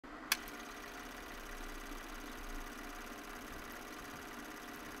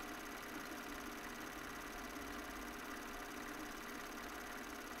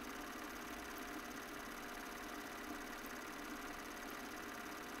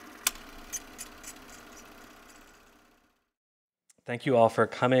Thank you all for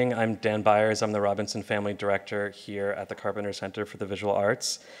coming. I'm Dan Byers. I'm the Robinson Family Director here at the Carpenter Center for the Visual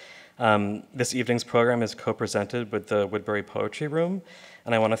Arts. This evening's program is co-presented with the Woodbury Poetry Room,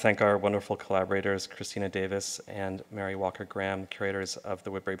 and I want to thank our wonderful collaborators, Christina Davis and Mary Walker Graham, curators of the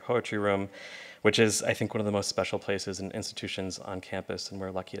Woodbury Poetry Room, which is, I think, one of the most special places and institutions on campus, and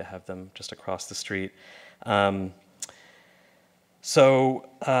we're lucky to have them just across the street. So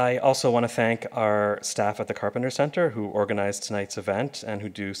I also want to thank our staff at the Carpenter Center who organized tonight's event and who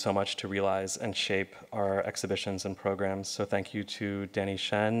do so much to realize and shape our exhibitions and programs. So thank you to Danny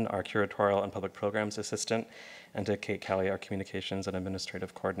Shen, our curatorial and public programs assistant, and to Kate Kelly, our communications and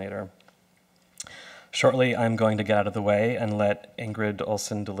administrative coordinator. Shortly, I'm going to get out of the way and let Ingrid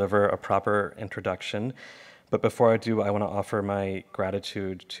Olson deliver a proper introduction. But before I do, I want to offer my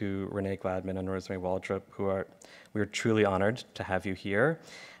gratitude to Renee Gladman and Rosmarie Waldrop, we are truly honored to have you here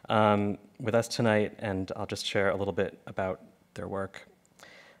with us tonight, and I'll just share a little bit about their work.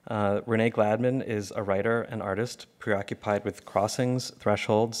 Renee Gladman is a writer and artist preoccupied with crossings,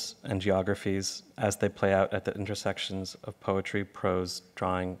 thresholds, and geographies as they play out at the intersections of poetry, prose,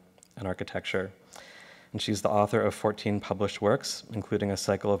 drawing, and architecture. And she's the author of 14 published works, including a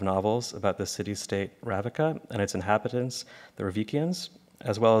cycle of novels about the city-state Ravica and its inhabitants, the Ravikians,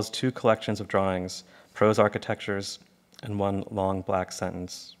 as well as 2 collections of drawings, prose architectures, and 1 long black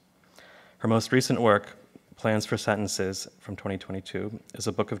sentence. Her most recent work, Plans for Sentences from 2022, is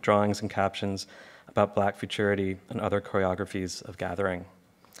a book of drawings and captions about Black futurity and other choreographies of gathering.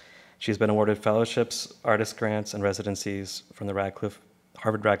 She's been awarded fellowships, artist grants, and residencies from the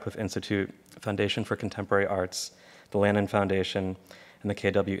Harvard Radcliffe Institute, Foundation for Contemporary Arts, the Lannan Foundation, and the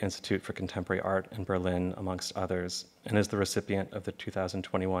KW Institute for Contemporary Art in Berlin, amongst others, and is the recipient of the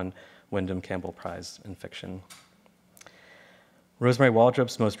 2021 Wyndham Campbell Prize in Fiction. Rosmarie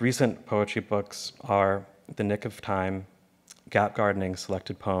Waldrop's most recent poetry books are The Nick of Time, Gap Gardening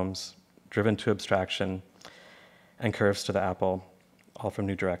Selected Poems, Driven to Abstraction, and Curves to the Apple, all from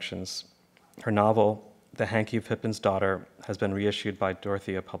New Directions. Her novel, The Hanky of Pippin's Daughter, has been reissued by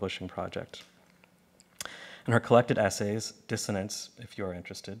Dorothea Publishing Project. And her collected essays, Dissonance, if you are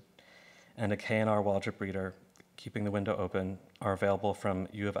interested, and a K&R Waldrop Reader, Keeping the Window Open, are available from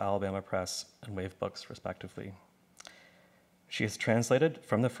U of Alabama Press and Wave Books, respectively. She has translated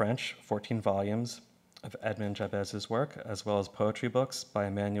from the French 14 volumes of Edmond Jabez's work, as well as poetry books by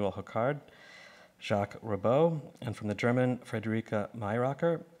Emmanuel Hocard, Jacques Roubaud, and from the German Friederike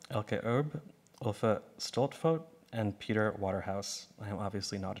Mayracher, Elke Erb, Ulfa Stoltfoot, and Peter Waterhouse. I am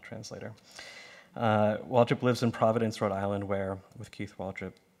obviously not a translator. Waldrop lives in Providence, Rhode Island, where, with Keith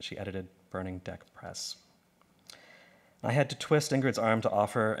Waldrop, she edited Burning Deck Press. I had to twist Ingrid's arm to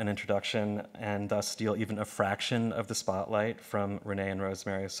offer an introduction and thus steal even a fraction of the spotlight from Renee and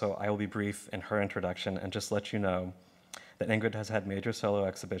Rosmarie, so I will be brief in her introduction and just let you know that Ingrid has had major solo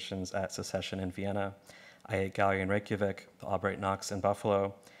exhibitions at Secession in Vienna, I8 Gallery in Reykjavik, the Albright Knox in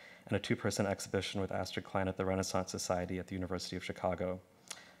Buffalo, and a 2-person exhibition with Astrid Klein at the Renaissance Society at the University of Chicago.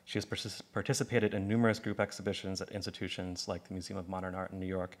 She has participated in numerous group exhibitions at institutions like the Museum of Modern Art in New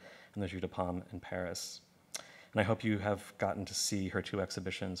York and the Jeu de Paume in Paris. And I hope you have gotten to see her 2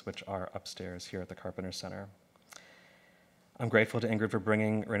 exhibitions, which are upstairs here at the Carpenter Center. I'm grateful to Ingrid for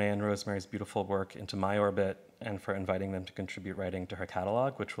bringing Renee and Rosmarie's beautiful work into my orbit and for inviting them to contribute writing to her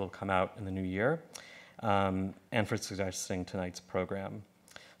catalog, which will come out in the new year, and for suggesting tonight's program.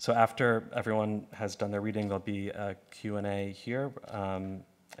 So after everyone has done their reading, there'll be a Q&A here.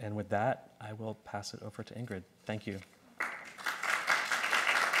 And with that, I will pass it over to Ingrid. Thank you.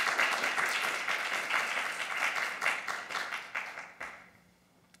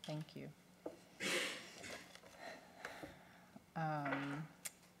 Thank you.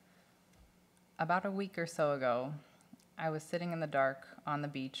 About a week or so ago, I was sitting in the dark on the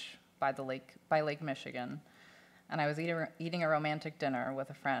beach by Lake Michigan, and I was eating a romantic dinner with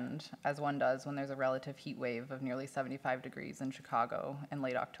a friend, as one does when there's a relative heat wave of nearly 75 degrees in Chicago in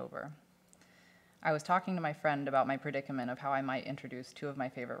late October. I was talking to my friend about my predicament of how I might introduce 2 of my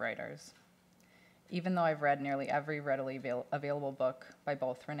favorite writers. Even though I've read nearly every readily available book by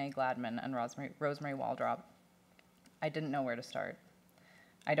both Renee Gladman and Rosmarie Waldrop, I didn't know where to start.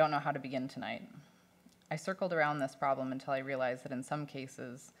 I don't know how to begin tonight. I circled around this problem until I realized that in some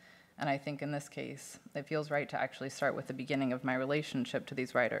cases, and I think in this case, it feels right to actually start with the beginning of my relationship to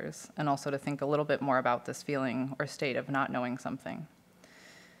these writers, and also to think a little bit more about this feeling or state of not knowing something.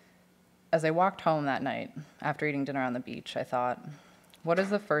 As I walked home that night, after eating dinner on the beach, I thought, what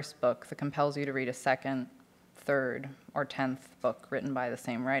is the first book that compels you to read a second, third, or 10th book written by the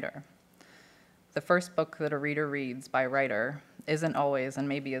same writer? The first book that a reader reads by a writer isn't always, and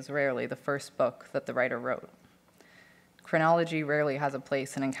maybe is rarely, the first book that the writer wrote. Chronology rarely has a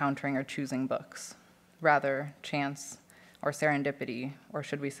place in encountering or choosing books. Rather, chance or serendipity, or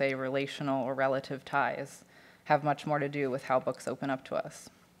should we say relational or relative ties, have much more to do with how books open up to us.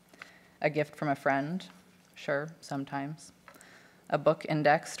 A gift from a friend? Sure, sometimes. A book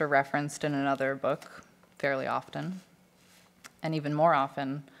indexed or referenced in another book? Fairly often. And even more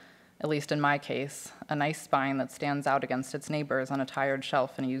often, at least in my case, a nice spine that stands out against its neighbors on a tired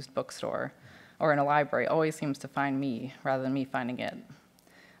shelf in a used bookstore or in a library always seems to find me rather than me finding it.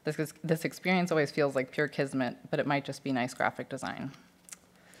 This experience always feels like pure kismet, but it might just be nice graphic design.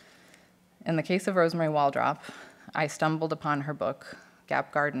 In the case of Rosmarie Waldrop, I stumbled upon her book,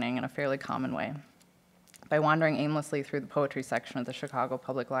 Gap Gardening, in a fairly common way, by wandering aimlessly through the poetry section of the Chicago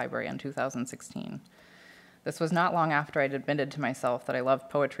Public Library in 2016. This was not long after I'd admitted to myself that I loved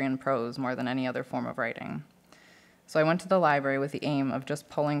poetry and prose more than any other form of writing. So I went to the library with the aim of just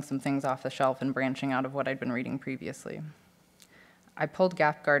pulling some things off the shelf and branching out of what I'd been reading previously. I pulled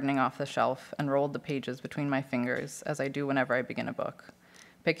Gap Gardening off the shelf and rolled the pages between my fingers, as I do whenever I begin a book,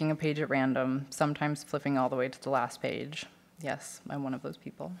 picking a page at random, sometimes flipping all the way to the last page. Yes, I'm one of those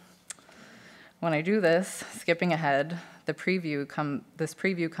people. When I do this, skipping ahead, this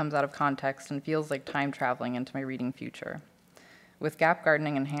preview comes out of context and feels like time traveling into my reading future. With Gap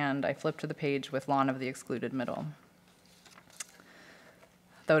Gardening in hand, I flip to the page with Lawn of the Excluded Middle.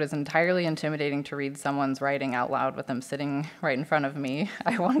 Though it is entirely intimidating to read someone's writing out loud with them sitting right in front of me,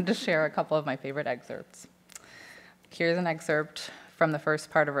 I wanted to share a couple of my favorite excerpts. Here's an excerpt from the first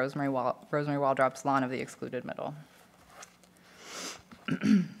part of Rosmarie Waldrop's Lawn of the Excluded Middle.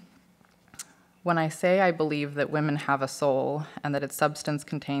 When I say I believe that women have a soul and that its substance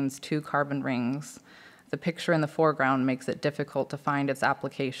contains 2 carbon rings, the picture in the foreground makes it difficult to find its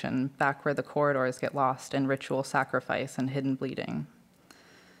application back where the corridors get lost in ritual sacrifice and hidden bleeding.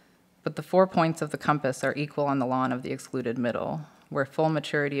 But the 4 points of the compass are equal on the lawn of the excluded middle, where full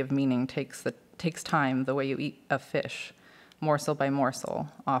maturity of meaning takes time the way you eat a fish, morsel by morsel,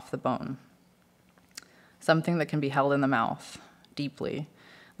 off the bone. Something that can be held in the mouth, deeply,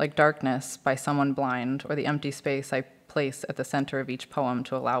 like darkness by someone blind, or the empty space I place at the center of each poem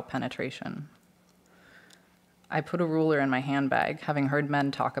to allow penetration. I put a ruler in my handbag, having heard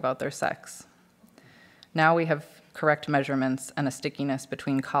men talk about their sex. Now we have correct measurements and a stickiness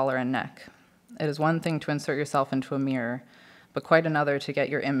between collar and neck. It is one thing to insert yourself into a mirror, but quite another to get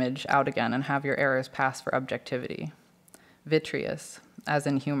your image out again and have your errors pass for objectivity. Vitreous, as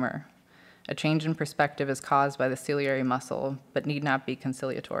in humor. A change in perspective is caused by the ciliary muscle, but need not be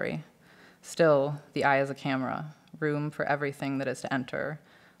conciliatory. Still, the eye is a camera, room for everything that is to enter,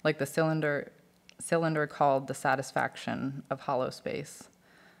 like the cylinder called the satisfaction of hollow space.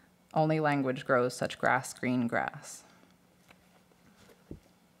 Only language grows such green grass.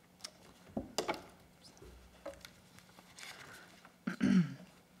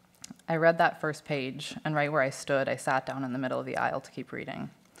 I read that first page, and right where I stood, I sat down in the middle of the aisle to keep reading.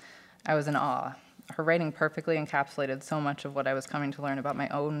 I was in awe. Her writing perfectly encapsulated so much of what I was coming to learn about my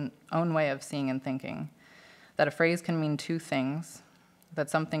own way of seeing and thinking. That a phrase can mean 2 things, that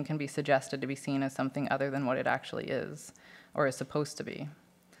something can be suggested to be seen as something other than what it actually is, or is supposed to be.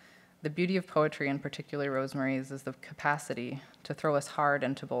 The beauty of poetry, and particularly Rosmarie's, is the capacity to throw us hard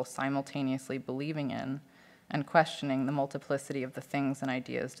into both simultaneously believing in and questioning the multiplicity of the things and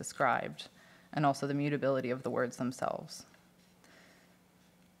ideas described, and also the mutability of the words themselves.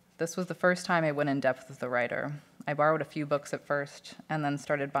 This was the first time I went in depth with the writer. I borrowed a few books at first, and then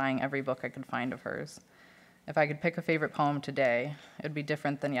started buying every book I could find of hers. If I could pick a favorite poem today, it would be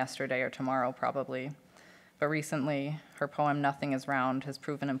different than yesterday or tomorrow, probably. But recently, her poem, Nothing is Round, has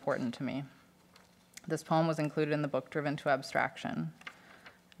proven important to me. This poem was included in the book Driven to Abstraction.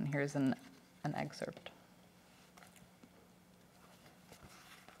 And here's an excerpt.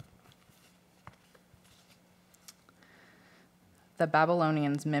 The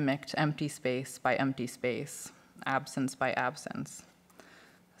Babylonians mimicked empty space by empty space, absence by absence,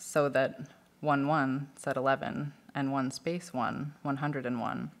 so that 1-1 said 11, and 1 space 1,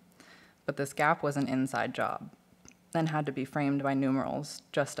 101. But this gap was an inside job, and had to be framed by numerals,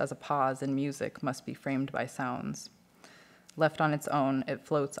 just as a pause in music must be framed by sounds. Left on its own, it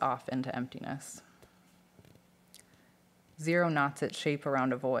floats off into emptiness. 0 knots its shape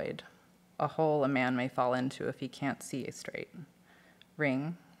around a void, a hole a man may fall into if he can't see straight.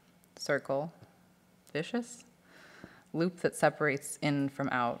 Ring, circle, vicious, loop that separates in from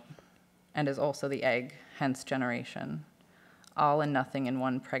out, and is also the egg, hence generation. All and nothing in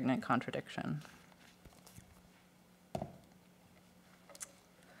one pregnant contradiction.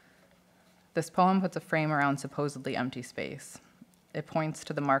 This poem puts a frame around supposedly empty space. It points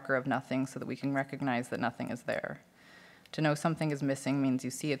to the marker of nothing so that we can recognize that nothing is there. To know something is missing means you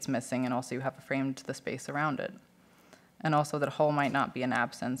see it's missing, and also you have framed the space around it. And also that whole might not be an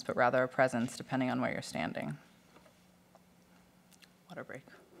absence, but rather a presence, depending on where you're standing. Water break.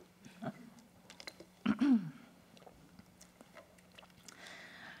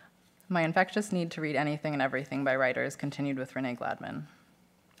 My infectious need to read anything and everything by writers continued with Renee Gladman.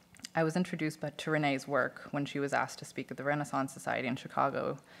 I was introduced to Renee's work when she was asked to speak at the Renaissance Society in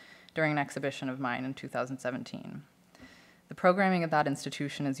Chicago during an exhibition of mine in 2017. The programming at that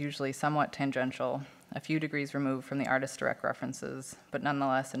institution is usually somewhat tangential, a few degrees removed from the artist's direct references, but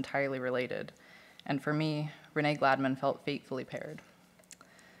nonetheless entirely related. And for me, Renee Gladman felt fatefully paired.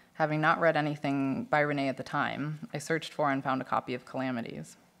 Having not read anything by Renee at the time, I searched for and found a copy of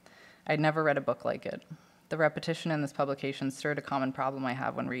Calamities. I'd never read a book like it. The repetition in this publication stirred a common problem I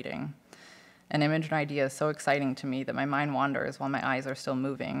have when reading. An image and idea is so exciting to me that my mind wanders while my eyes are still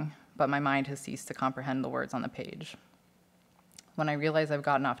moving, but my mind has ceased to comprehend the words on the page. When I realize I've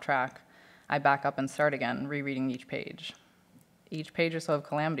gotten off track, I back up and start again, rereading each page. Each page or so of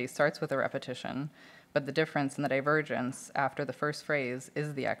Calamity starts with a repetition, but the difference in the divergence after the first phrase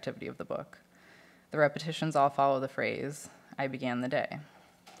is the activity of the book. The repetitions all follow the phrase, I began the day.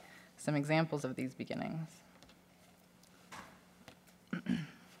 Some examples of these beginnings.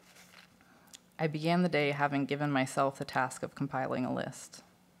 I began the day having given myself the task of compiling a list.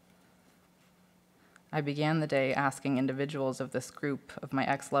 I began the day asking individuals of this group of my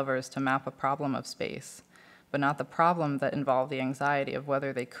ex-lovers to map a problem of space, but not the problem that involved the anxiety of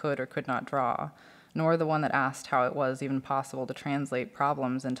whether they could or could not draw, nor the one that asked how it was even possible to translate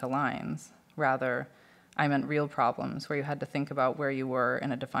problems into lines. Rather, I meant real problems where you had to think about where you were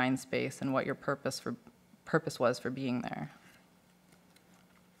in a defined space and what your purpose was for being there.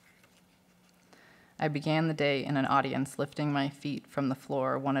 I began the day in an audience lifting my feet from the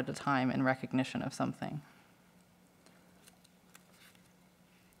floor one at a time in recognition of something.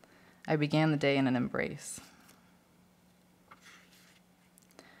 I began the day in an embrace.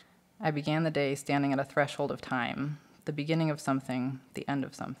 I began the day standing at a threshold of time, the beginning of something, the end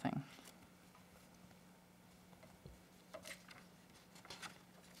of something.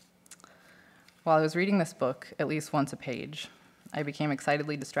 While I was reading this book, at least once a page, I became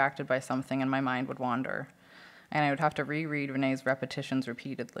excitedly distracted by something and my mind would wander, and I would have to reread Renee's repetitions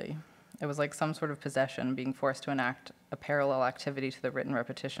repeatedly. It was like some sort of possession, being forced to enact a parallel activity to the written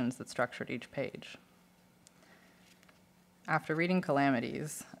repetitions that structured each page. After reading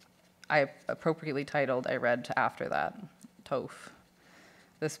Calamities, I appropriately titled I read to after that, Toph.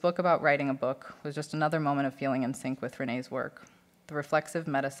 This book about writing a book was just another moment of feeling in sync with Renee's work. The reflexive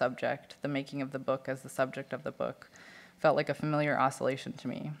meta-subject, the making of the book as the subject of the book, felt like a familiar oscillation to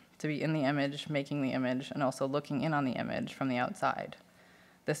me, to be in the image, making the image, and also looking in on the image from the outside.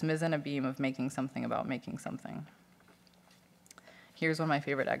 This mizzen abeam of making something about making something. Here's one of my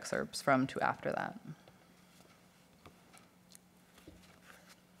favorite excerpts from To After That.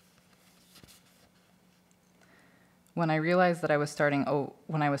 When I realized I was staring over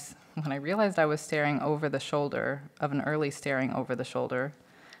the shoulder of an early staring over the shoulder,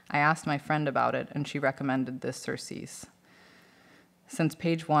 I asked my friend about it, and she recommended this surcease. Since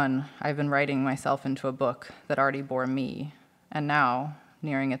page 1, I've been writing myself into a book that already bore me, and now,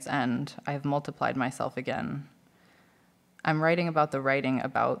 nearing its end, I have multiplied myself again. I'm writing about the writing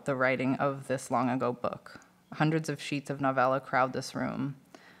of this long-ago book. Hundreds of sheets of novella crowd this room.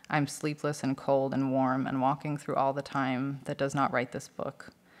 I'm sleepless and cold and warm and walking through all the time that does not write this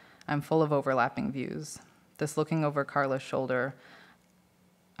book. I'm full of overlapping views. This looking over Carla's shoulder,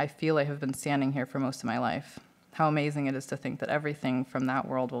 I feel I have been standing here for most of my life. How amazing it is to think that everything from that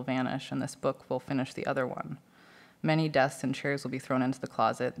world will vanish and this book will finish the other one. Many desks and chairs will be thrown into the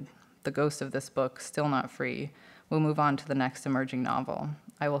closet. The ghost of this book, still not free, will move on to the next emerging novel.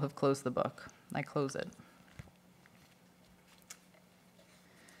 I will have closed the book. I close it.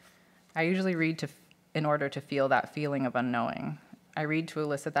 I usually read in order to feel that feeling of unknowing. I read to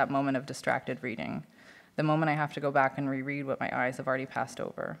elicit that moment of distracted reading, the moment I have to go back and reread what my eyes have already passed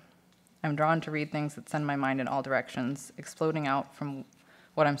over. I'm drawn to read things that send my mind in all directions, exploding out from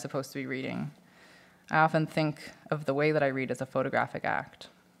what I'm supposed to be reading. I often think of the way that I read as a photographic act.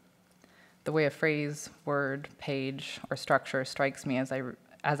 The way a phrase, word, page, or structure strikes me as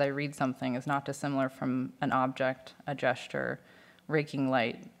I read something is not dissimilar from an object, a gesture, raking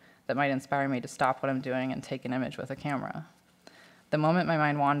light, that might inspire me to stop what I'm doing and take an image with a camera. The moment my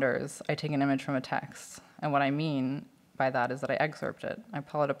mind wanders, I take an image from a text, and what I mean by that is that I excerpt it. I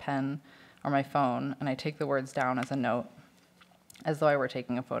pull out a pen or my phone, and I take the words down as a note, as though I were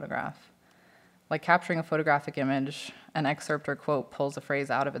taking a photograph. Like capturing a photographic image, an excerpt or quote pulls a phrase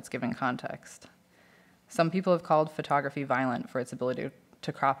out of its given context. Some people have called photography violent for its ability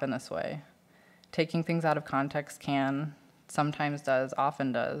to crop in this way. Taking things out of context can, sometimes does,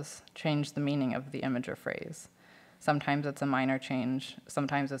 often does, change the meaning of the image or phrase. Sometimes it's a minor change,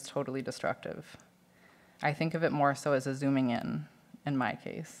 sometimes it's totally destructive. I think of it more so as a zooming in my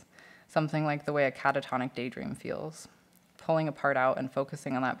case. Something like the way a catatonic daydream feels. Pulling a part out and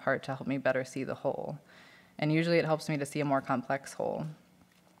focusing on that part to help me better see the whole. And usually it helps me to see a more complex whole.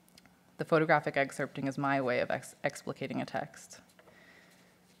 The photographic excerpting is my way of explicating a text.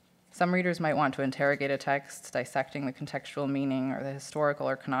 Some readers might want to interrogate a text, dissecting the contextual meaning or the historical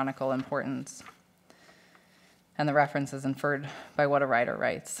or canonical importance, and the references inferred by what a writer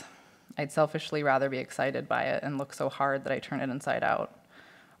writes. I'd selfishly rather be excited by it and look so hard that I turn it inside out.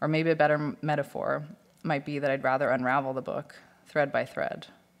 Or maybe a better metaphor might be that I'd rather unravel the book, thread by thread.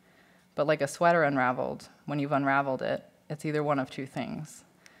 But like a sweater unraveled, when you've unraveled it, it's either one of two things.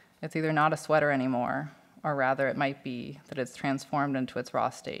 It's either not a sweater anymore, or rather it might be that it's transformed into its raw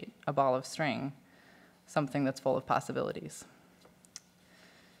state, a ball of string, something that's full of possibilities.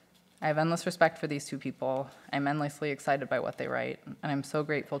 I have endless respect for these two people. I'm endlessly excited by what they write, and I'm so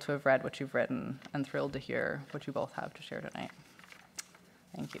grateful to have read what you've written and thrilled to hear what you both have to share tonight.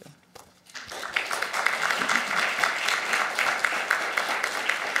 Thank you.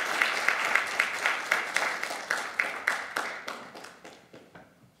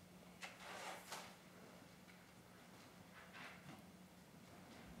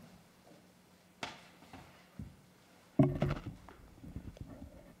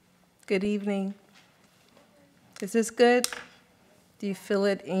 Good evening. Is this good? Do you feel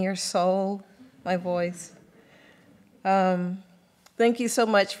it in your soul, my voice? Thank you so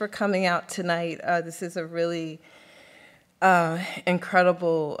much for coming out tonight. This is a really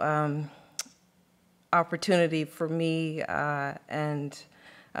incredible opportunity for me, and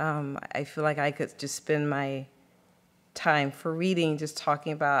I feel like I could just spend my time for reading just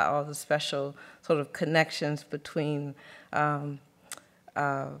talking about all the special sort of connections between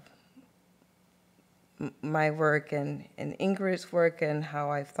my work and Ingrid's work and how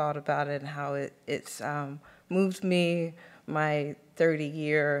I've thought about it and how it's moved me, my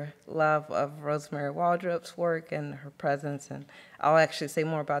 30-year love of Rosmarie Waldrop's work and her presence, and I'll actually say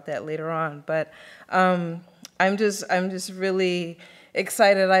more about that later on. But I'm just really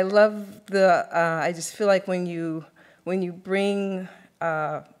excited. I love I just feel like when you bring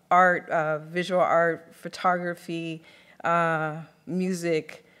art, visual art, photography,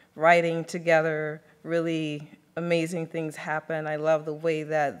 music, writing together, really amazing things happen. I love the way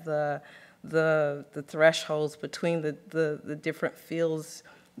that the thresholds between the different fields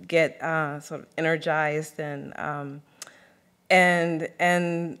get sort of energized, and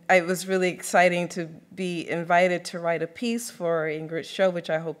it was really exciting to be invited to write a piece for Ingrid's show, which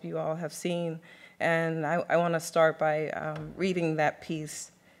I hope you all have seen. And I want to start by reading that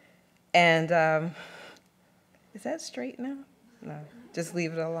piece. And is that straight now? No, just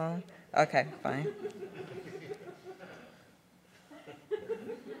leave it alone. Okay, fine.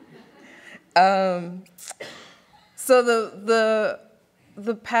 So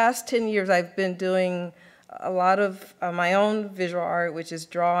the past 10 years, I've been doing a lot of my own visual art, which is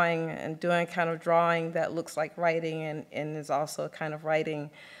drawing, and doing kind of drawing that looks like writing and is also a kind of writing.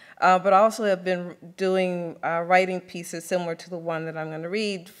 But I also have been doing writing pieces similar to the one that I'm going to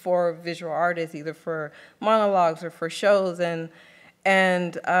read for visual artists, either for monologues or for shows.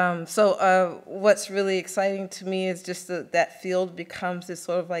 So what's really exciting to me is just that field becomes this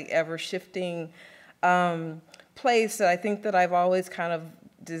sort of like ever-shifting place that I think that I've always kind of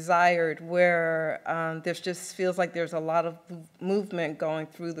desired, where there just feels like there's a lot of movement going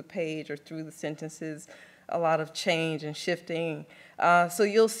through the page or through the sentences, a lot of change and shifting. So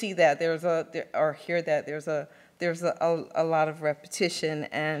you'll see that or hear that there's a lot of repetition,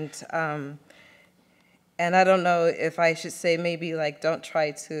 and I don't know if I should say maybe like don't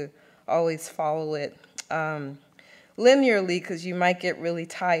try to always follow it linearly, because you might get really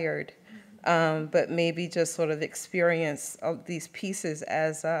tired, but maybe just sort of experience these pieces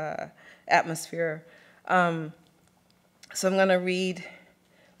as atmosphere. So I'm going to read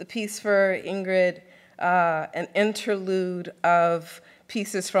the piece for Ingrid, an interlude of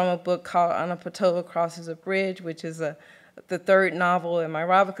pieces from a book called Anna Potova Crosses a Bridge, which is the third novel in my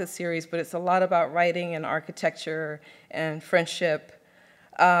Ravika series, but it's a lot about writing and architecture and friendship.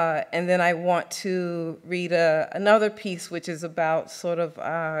 And then I want to read another piece, which is about sort of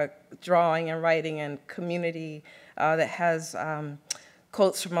drawing and writing and community, that has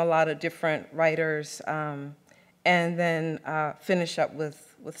quotes from a lot of different writers, and then finish up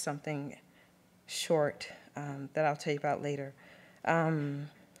with something short that I'll tell you about later.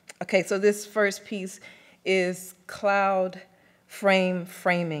 Okay, so this first piece is cloud frame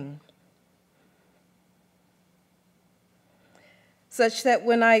framing. Such that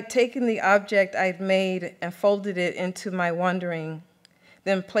when I'd taken the object I'd made and folded it into my wondering,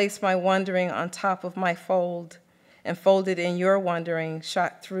 then placed my wondering on top of my fold, and folded in your wondering,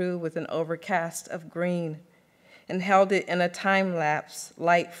 shot through with an overcast of green, and held it in a time lapse,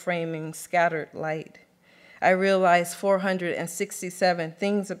 light framing scattered light, I realized 467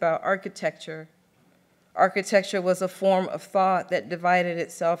 things about architecture. Architecture was a form of thought that divided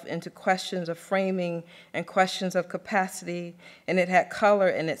itself into questions of framing and questions of capacity, and it had color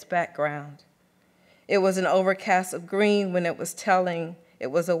in its background. It was an overcast of green when it was telling.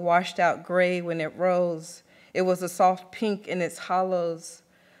 It was a washed out gray when it rose. It was a soft pink in its hollows.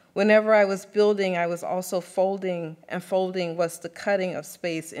 Whenever I was building, I was also folding, and folding was the cutting of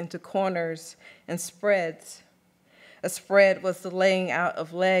space into corners and spreads. A spread was the laying out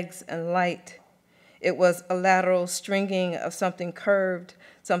of legs and light. It was a lateral stringing of something curved,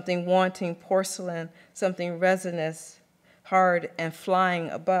 something wanting porcelain, something resinous, hard and flying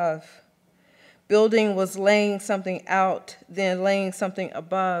above. Building was laying something out, then laying something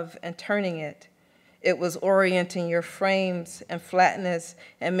above and turning it. It was orienting your frames and flatness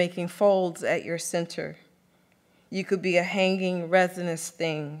and making folds at your center. You could be a hanging resinous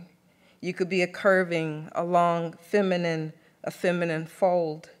thing. You could be a curving, a long feminine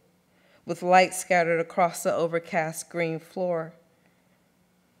fold with light scattered across the overcast green floor.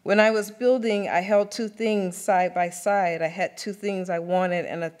 When I was building, I held two things side by side. I had two things I wanted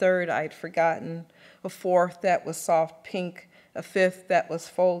and a third I'd forgotten, a fourth that was soft pink, a fifth that was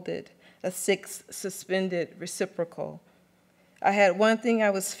folded, a sixth suspended reciprocal. I had one thing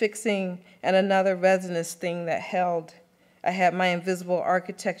I was fixing and another resinous thing that held. I had my invisible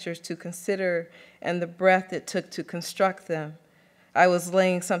architectures to consider and the breath it took to construct them. I was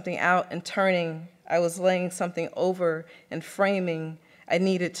laying something out and turning. I was laying something over and framing. I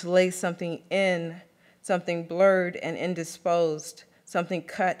needed to lay something in, something blurred and indisposed, something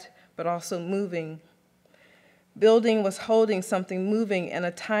cut but also moving. Building was holding something moving in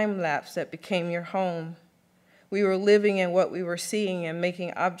a time lapse that became your home. We were living in what we were seeing and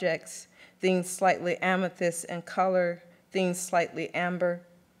making objects, things slightly amethyst in color, things slightly amber,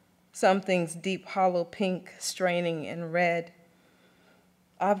 some things deep hollow pink, straining in red.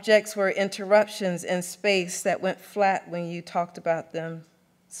 Objects were interruptions in space that went flat when you talked about them.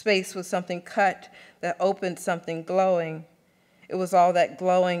 Space was something cut that opened something glowing. It was all that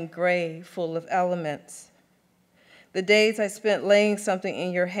glowing gray full of elements. The days I spent laying something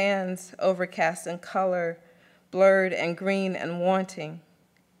in your hands, overcast in color, blurred and green and wanting.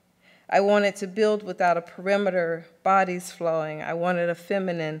 I wanted to build without a perimeter, bodies flowing. I wanted a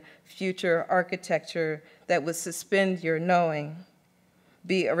feminine future architecture that would suspend your knowing,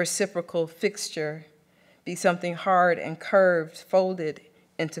 be a reciprocal fixture, be something hard and curved, folded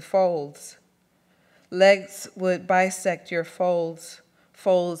into folds. Legs would bisect your folds,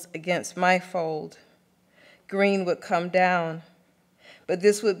 folds against my fold. Green would come down, but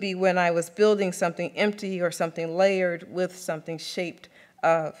this would be when I was building something empty or something layered with something shaped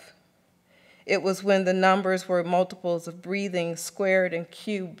of. It was when the numbers were multiples of breathing squared and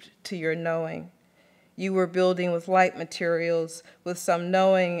cubed to your knowing. You were building with light materials, with some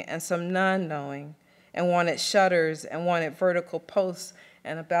knowing and some non-knowing, and wanted shutters and wanted vertical posts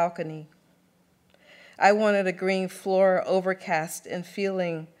and a balcony. I wanted a green floor overcast and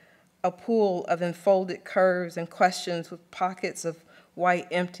feeling, a pool of enfolded curves and questions with pockets of white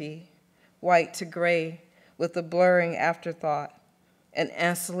empty, white to gray, with a blurring afterthought, an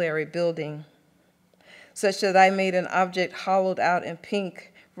ancillary building, such that I made an object hollowed out in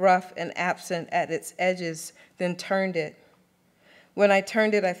pink, rough and absent at its edges, then turned it. When I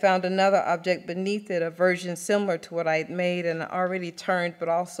turned it, I found another object beneath it, a version similar to what I had made and already turned, but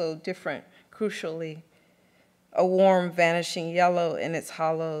also different, crucially, a warm, vanishing yellow in its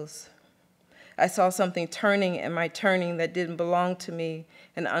hollows. I saw something turning in my turning that didn't belong to me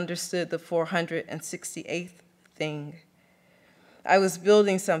and understood the 468th thing. I was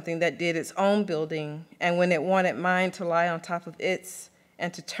building something that did its own building, and when it wanted mine to lie on top of its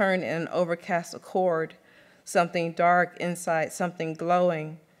and to turn in an overcast accord, something dark inside, something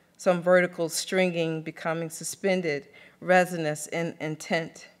glowing, some vertical stringing becoming suspended, resinous in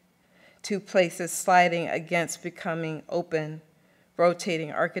intent, two places sliding against becoming open,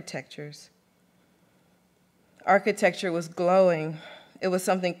 rotating architectures. Architecture was glowing. It was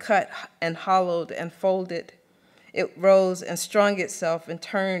something cut and hollowed and folded. It rose and strung itself and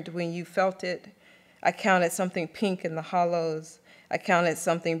turned when you felt it. I counted something pink in the hollows. I counted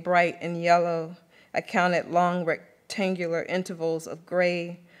something bright and yellow. I counted long rectangular intervals of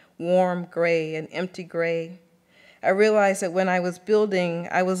gray, warm gray and empty gray. I realized that when I was building,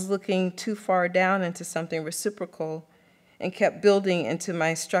 I was looking too far down into something reciprocal and kept building into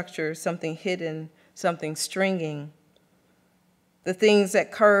my structure something hidden, something stringing. The things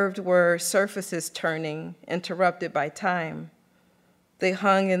that curved were surfaces turning, interrupted by time. They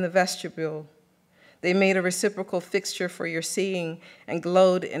hung in the vestibule. They made a reciprocal fixture for your seeing and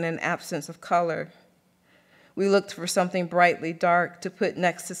glowed in an absence of color. We looked for something brightly dark to put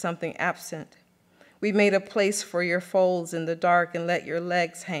next to something absent. We made a place for your folds in the dark and let your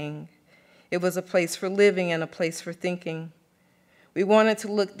legs hang. It was a place for living and a place for thinking. We wanted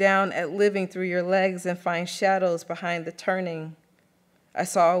to look down at living through your legs and find shadows behind the turning. I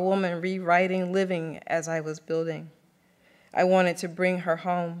saw a woman rewriting living as I was building. I wanted to bring her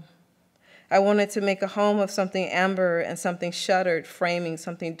home. I wanted to make a home of something amber and something shuttered, framing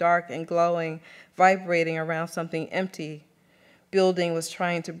something dark and glowing, vibrating around something empty. Building was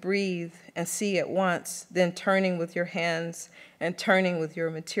trying to breathe and see at once, then turning with your hands and turning with your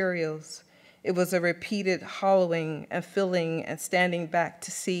materials. It was a repeated hollowing and filling and standing back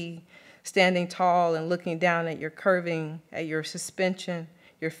to see, standing tall and looking down at your curving, at your suspension,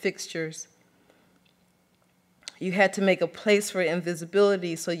 your fixtures. You had to make a place for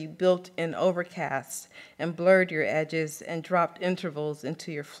invisibility, so you built in overcast and blurred your edges and dropped intervals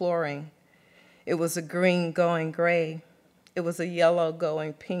into your flooring. It was a green going gray. It was a yellow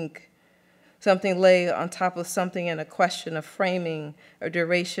going pink. Something lay on top of something in a question of framing, a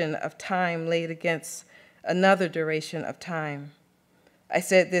duration of time laid against another duration of time. I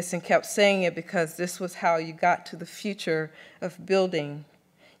said this and kept saying it because this was how you got to the future of building.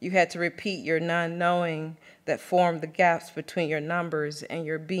 You had to repeat your non-knowing that formed the gaps between your numbers and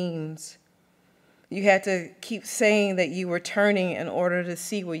your beams. You had to keep saying that you were turning in order to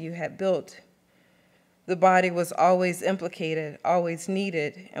see what you had built. The body was always implicated, always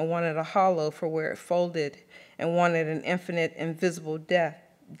needed, and wanted a hollow for where it folded, and wanted an infinite, invisible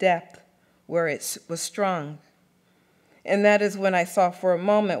depth where it was strung. And that is when I saw for a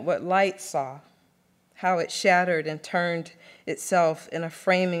moment what light saw, how it shattered and turned itself in a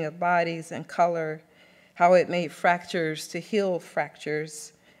framing of bodies and color, how it made fractures to heal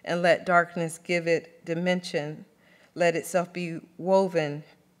fractures and let darkness give it dimension, let itself be woven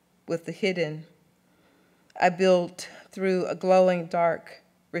with the hidden. I built through a glowing dark,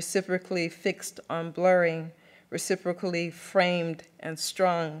 reciprocally fixed on blurring, reciprocally framed and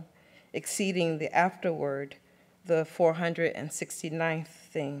strung, exceeding the afterword, the 469th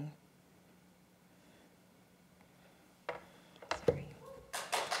thing. Sorry.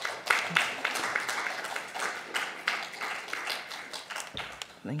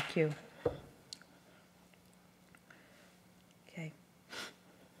 Thank you. Okay.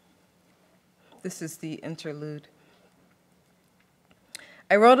 This is the interlude.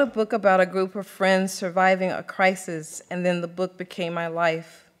 I wrote a book about a group of friends surviving a crisis, and then the book became my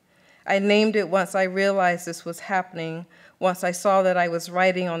life. I named it once I realized this was happening, once I saw that I was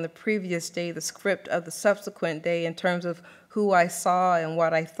writing on the previous day the script of the subsequent day in terms of who I saw and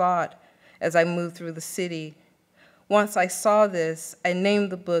what I thought as I moved through the city. Once I saw this, I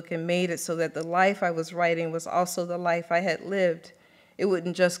named the book and made it so that the life I was writing was also the life I had lived. It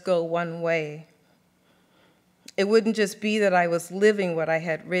wouldn't just go one way. It wouldn't just be that I was living what I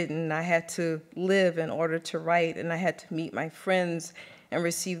had written. I had to live in order to write, and I had to meet my friends and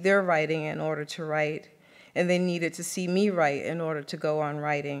receive their writing in order to write. And they needed to see me write in order to go on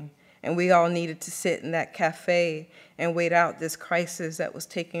writing. And we all needed to sit in that cafe and wait out this crisis that was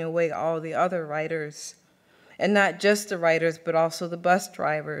taking away all the other writers. And not just the writers, but also the bus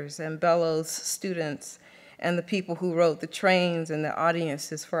drivers and Bellows students and the people who wrote the trains and the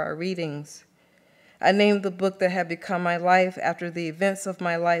audiences for our readings. I named the book that had become my life after the events of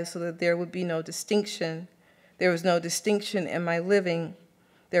my life so that there would be no distinction. There was no distinction in my living.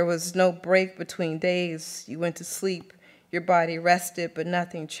 There was no break between days. You went to sleep, your body rested, but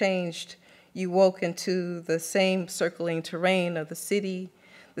nothing changed. You woke into the same circling terrain of the city,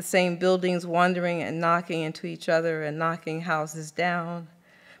 the same buildings wandering and knocking into each other and knocking houses down,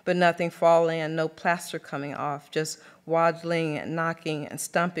 but nothing falling and no plaster coming off, just waddling and knocking and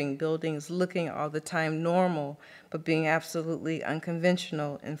stumping buildings, looking all the time normal, but being absolutely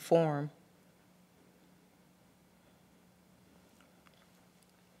unconventional in form.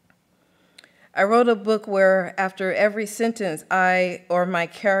 I wrote a book where after every sentence, I or my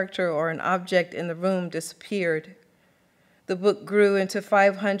character or an object in the room disappeared. The book grew into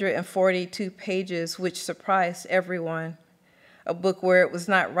 542 pages, which surprised everyone. A book where it was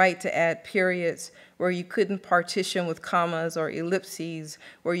not right to add periods, where you couldn't partition with commas or ellipses,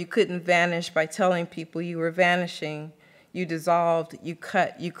 where you couldn't vanish by telling people you were vanishing. you dissolved, you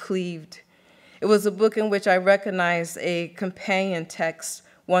cut, you cleaved. It was a book in which I recognized a companion text,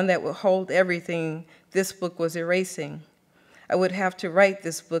 one that would hold everything this book was erasing. I would have to write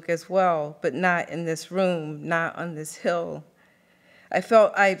this book as well, but not in this room, not on this hill. I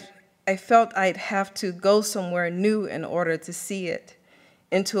felt I'd have to go somewhere new in order to see it,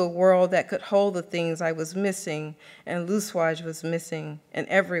 into a world that could hold the things I was missing and Luswaj was missing, and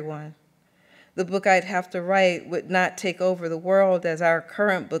everyone. The book I'd have to write would not take over the world as our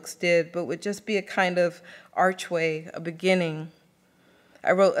current books did, but would just be a kind of archway, a beginning.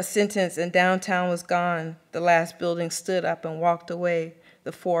 I wrote a sentence and downtown was gone. The last building stood up and walked away,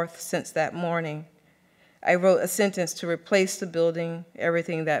 the fourth since that morning. I wrote a sentence to replace the building.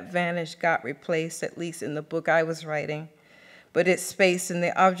 Everything that vanished got replaced, at least in the book I was writing. But its space in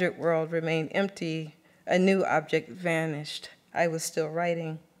the object world remained empty. A new object vanished. I was still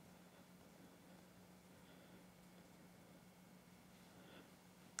writing.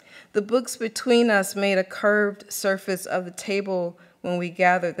 The books between us made a curved surface of the table when we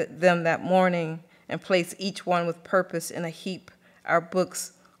gathered them that morning and placed each one with purpose in a heap, our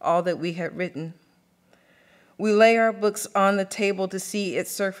books, all that we had written. We lay our books on the table to see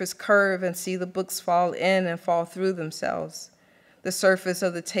its surface curve and see the books fall in and fall through themselves. The surface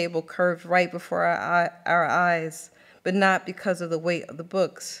of the table curved right before our eyes, but not because of the weight of the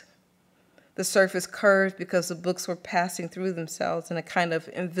books. The surface curved because the books were passing through themselves in a kind of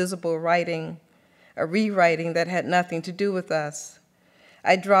invisible writing, a rewriting that had nothing to do with us.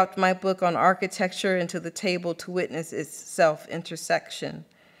 I dropped my book on architecture into the table to witness its self-intersection,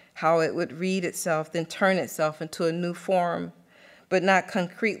 how it would read itself, then turn itself into a new form, but not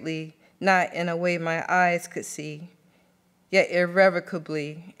concretely, not in a way my eyes could see, yet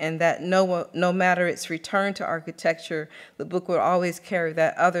irrevocably, and that no matter its return to architecture, the book would always carry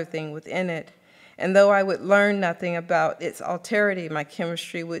that other thing within it. And though I would learn nothing about its alterity, my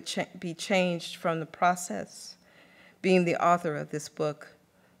chemistry would be changed from the process. Being the author of this book,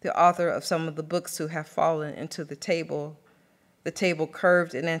 the author of some of the books who have fallen into the table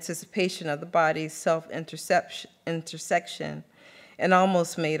curved in anticipation of the body's self-intersection, and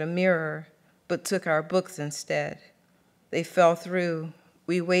almost made a mirror, but took our books instead. They fell through.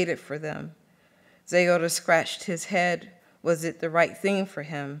 We waited for them. Zayota scratched his head. Was it the right thing for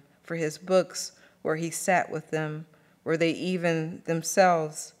him, for his books, where he sat with them? Were they even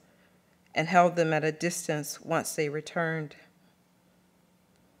themselves, and held them at a distance once they returned?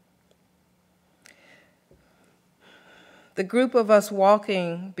 The group of us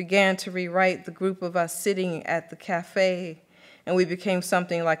walking began to rewrite the group of us sitting at the cafe, and we became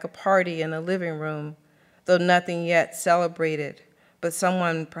something like a party in a living room, though nothing yet celebrated, but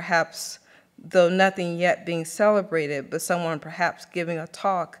someone perhaps, though nothing yet being celebrated, but someone perhaps giving a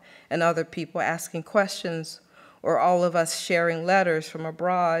talk and other people asking questions, or all of us sharing letters from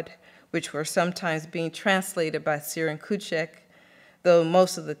abroad, which were sometimes being translated by Sirin Kuchek, though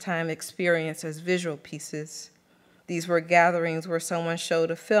most of the time experienced as visual pieces. These were gatherings where someone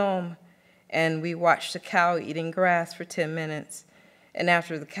showed a film, and we watched a cow eating grass for 10 minutes. And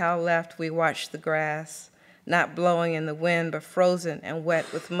after the cow left, we watched the grass, not blowing in the wind, but frozen and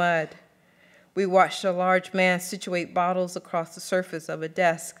wet with mud. We watched a large man situate bottles across the surface of a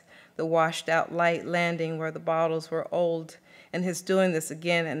desk, the washed out light landing where the bottles were old, and his doing this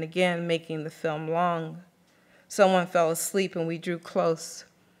again and again, making the film long. Someone fell asleep and we drew close.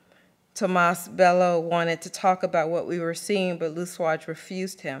 Tomas Bello wanted to talk about what we were seeing, but Luswaj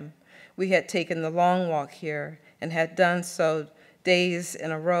refused him. We had taken the long walk here and had done so days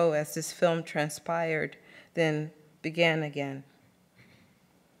in a row as this film transpired, then began again.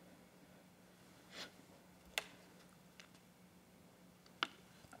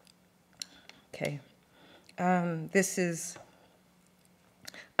 Okay. This is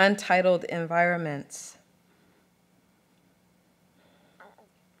Untitled Environments.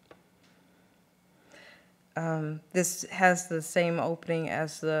 This has the same opening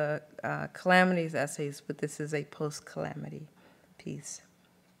as the Calamities essays, but this is a post-calamity piece.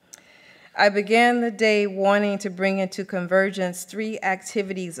 I began the day wanting to bring into convergence 3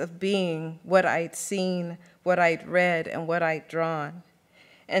 activities of being: what I'd seen, what I'd read, and what I'd drawn.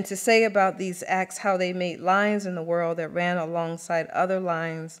 And to say about these acts how they made lines in the world that ran alongside other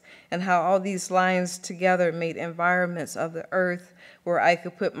lines, and how all these lines together made environments of the earth where I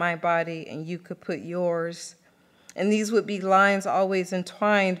could put my body and you could put yours. And these would be lines always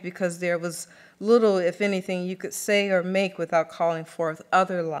entwined because there was little, if anything, you could say or make without calling forth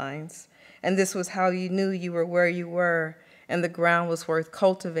other lines. And this was how you knew you were where you were, and the ground was worth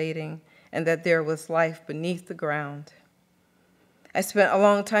cultivating, and that there was life beneath the ground. I spent a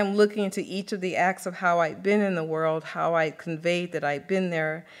long time looking into each of the acts of how I'd been in the world, how I conveyed that I'd been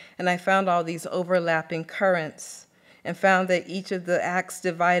there, and I found all these overlapping currents, and found that each of the acts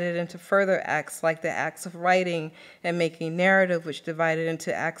divided into further acts, like the acts of writing and making narrative, which divided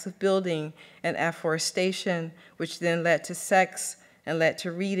into acts of building and afforestation, which then led to sex and led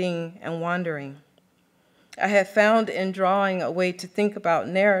to reading and wandering. I had found in drawing a way to think about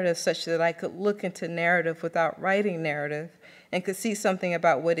narrative such that I could look into narrative without writing narrative and could see something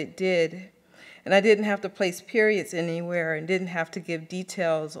about what it did. And I didn't have to place periods anywhere and didn't have to give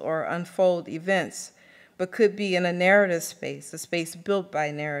details or unfold events, but could be in a narrative space, a space built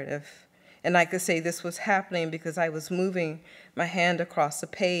by narrative. And I could say this was happening because I was moving my hand across a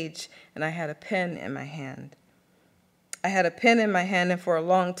page and I had a pen in my hand. I had a pen in my hand, and for a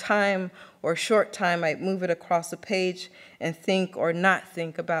long time or a short time, I'd move it across a page and think or not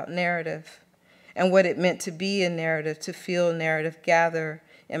think about narrative and what it meant to be a narrative, to feel narrative gather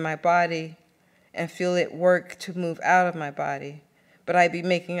in my body and feel it work to move out of my body. But I'd be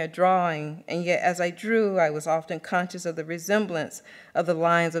making a drawing, and yet as I drew, I was often conscious of the resemblance of the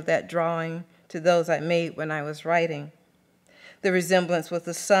lines of that drawing to those I made when I was writing. The resemblance with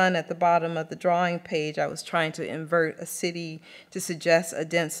the sun at the bottom of the drawing page. I was trying to invert a city to suggest a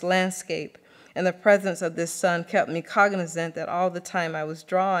dense landscape, and the presence of this sun kept me cognizant that all the time I was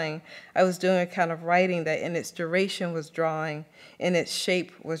drawing, I was doing a kind of writing that in its duration was drawing, in its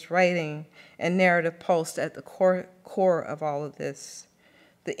shape was writing, and narrative pulsed at the core of all of this.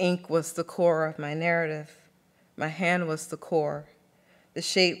 The ink was the core of my narrative. My hand was the core. The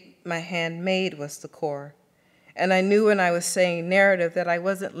shape my hand made was the core. And I knew when I was saying narrative that I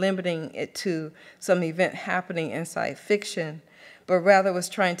wasn't limiting it to some event happening inside fiction, but rather was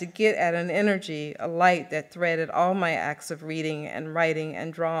trying to get at an energy, a light that threaded all my acts of reading and writing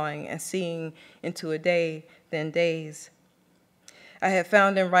and drawing and seeing into a day, then days. I had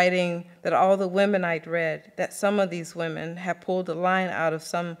found in writing that all the women I'd read, that some of these women had pulled a line out of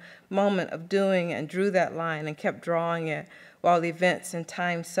some moment of doing and drew that line and kept drawing it while events and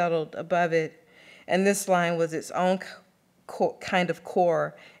time settled above it. And this line was its own kind of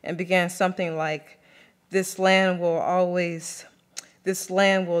core and began something like, this land will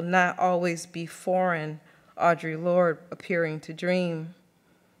not always be foreign, Audre Lorde appearing to dream.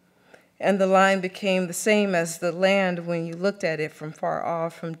 And the line became the same as the land when you looked at it from far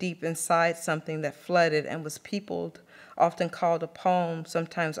off, from deep inside something that flooded and was peopled, often called a poem,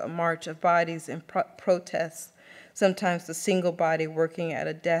 sometimes a march of bodies in protest, sometimes the single body working at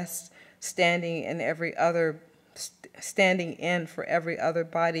a desk, standing in for every other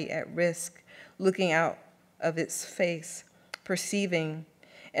body at risk, looking out of its face, perceiving.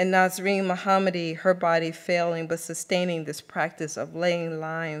 And Nazreen Mohammadi, her body failing but sustaining this practice of laying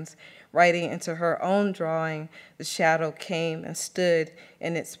lines, writing into her own drawing, the shadow came and stood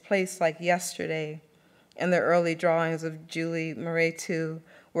in its place like yesterday. And the early drawings of Julie Moretu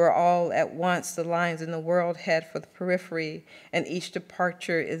where all at once the lines in the world head for the periphery, and each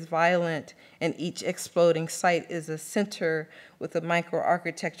departure is violent, and each exploding site is a center with a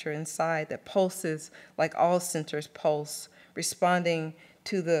microarchitecture inside that pulses like all centers pulse, responding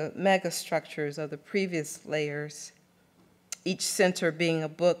to the megastructures of the previous layers, each center being a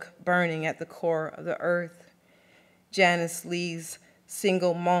book burning at the core of the earth. Janice Lee's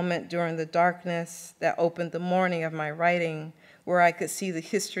single moment during the darkness that opened the morning of my writing, where I could see the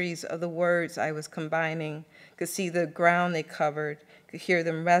histories of the words I was combining, could see the ground they covered, could hear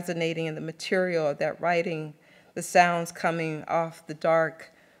them resonating in the material of that writing, the sounds coming off the dark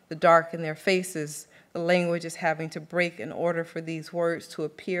in their faces, the language is having to break in order for these words to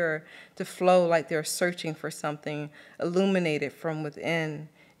appear, to flow like they're searching for something, illuminated from within.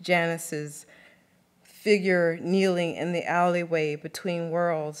 Janice's figure kneeling in the alleyway between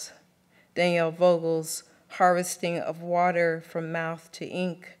worlds. Danielle Vogel's harvesting of water from mouth to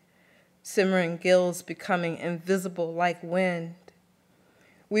ink, simmering gills becoming invisible like wind.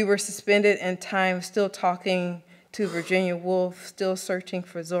 We were suspended in time, still talking to Virginia Woolf, still searching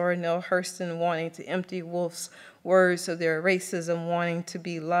for Zora Neale Hurston, wanting to empty Woolf's words of their racism, wanting to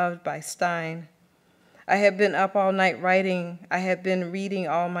be loved by Stein. I had been up all night writing. I had been reading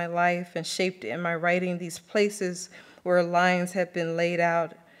all my life and shaped in my writing these places where lines had been laid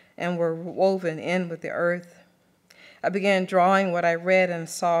out and were woven in with the earth. I began drawing what I read and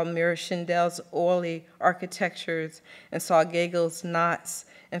saw Mira Schindler's oily architectures and saw Gegel's knots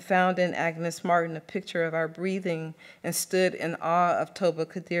and found in Agnes Martin a picture of our breathing and stood in awe of Toba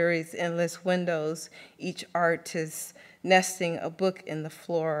Kadiri's endless windows, each artist nesting a book in the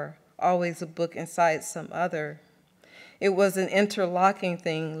floor, always a book inside some other. It was an interlocking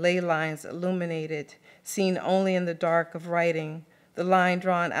thing, ley lines illuminated, seen only in the dark of writing, the line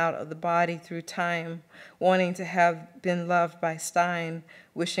drawn out of the body through time, wanting to have been loved by Stein,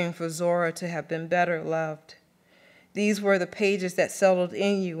 wishing for Zora to have been better loved. These were the pages that settled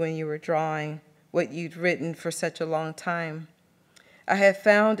in you when you were drawing what you'd written for such a long time. I had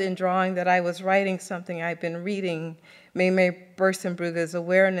found in drawing that I was writing something I'd been reading, Meme Bersenbrugge's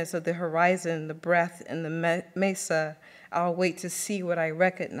awareness of the horizon, the breath, and the mesa. I'll wait to see what I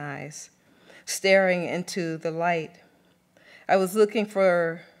recognize, staring into the light. I was looking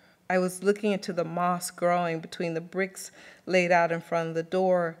into the moss growing between the bricks laid out in front of the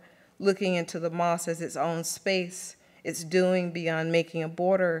door, looking into the moss as its own space, its doing beyond making a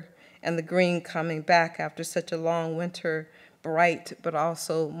border, and the green coming back after such a long winter, bright but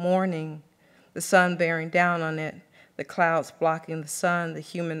also morning, the sun bearing down on it, the clouds blocking the sun, the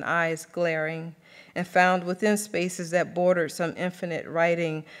human eyes glaring, and found within spaces that bordered some infinite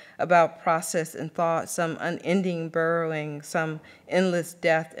writing about process and thought, some unending burrowing, some endless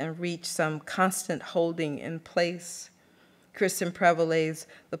death and reach, some constant holding in place. Kristen Prevolay's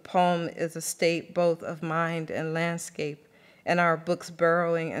The Poem is a state both of mind and landscape, and our books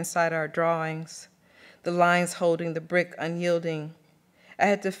burrowing inside our drawings, the lines holding the brick unyielding. I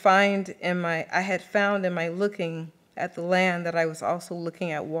had found in my looking at the land that I was also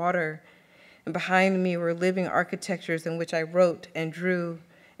looking at water, and behind me were living architectures in which I wrote and drew,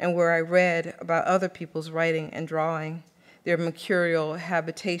 and where I read about other people's writing and drawing, their mercurial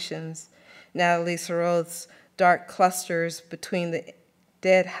habitations, Natalie Seroth's dark clusters between the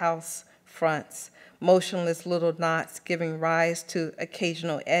dead house fronts, motionless little knots giving rise to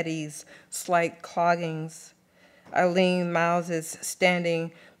occasional eddies, slight cloggings. Arlene Miles's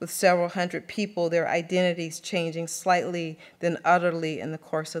standing with several hundred people, their identities changing slightly, then utterly in the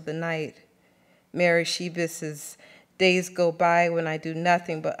course of the night. Mary Shebis's days go by when I do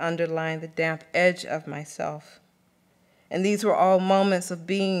nothing but underline the damp edge of myself. And these were all moments of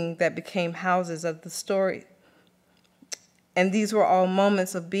being that became houses of the story. And these were all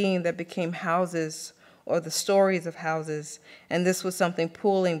moments of being that became houses or the stories of houses. And this was something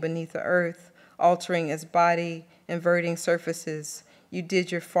pooling beneath the earth, altering its body, inverting surfaces. You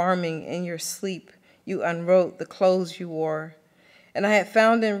did your farming in your sleep. You unwrote the clothes you wore. And I had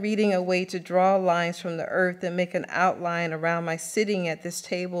found in reading a way to draw lines from the earth and make an outline around my sitting at this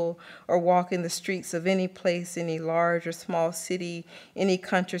table or walking the streets of any place, any large or small city, any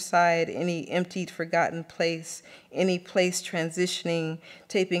countryside, any emptied, forgotten place, any place transitioning,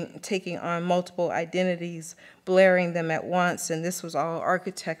 taking on multiple identities, blaring them at once, and this was all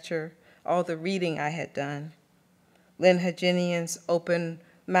architecture, all the reading I had done. Lynn Haginian's open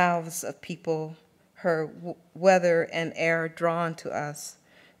mouths of people, her weather and air drawn to us,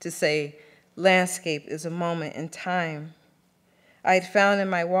 to say, landscape is a moment in time. I had found in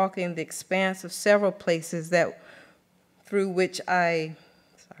my walking the expanse of several places through which I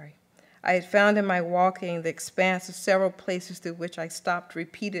stopped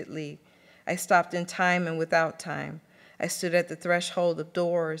repeatedly. I stopped in time and without time. I stood at the threshold of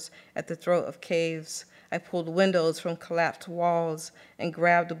doors, at the throat of caves. I pulled windows from collapsed walls and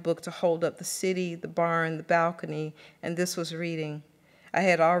grabbed a book to hold up the city, the barn, the balcony, and this was reading. I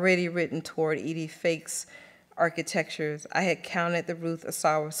had already written toward Edie Fake's architectures. I had counted the Ruth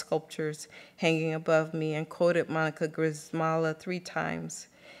Asawa sculptures hanging above me and quoted Monica Grismala 3 times.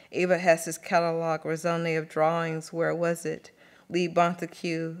 Ava Hess's catalog, Raisonne of Drawings, where was it? Lee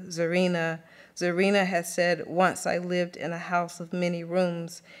Bonteque, Zarina. Zarina had said, once I lived in a house of many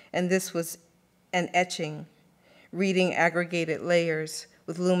rooms, and this was an etching, reading aggregated layers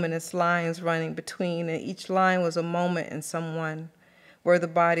with luminous lines running between, and each line was a moment in someone, where the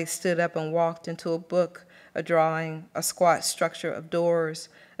body stood up and walked into a book, a drawing, a squat structure of doors,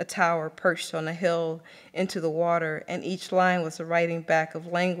 a tower perched on a hill, into the water, and each line was a writing back of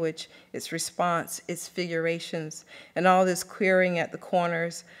language, its response, its figurations, and all this querying at the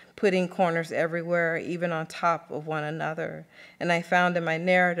corners, putting corners everywhere, even on top of one another. And I found in my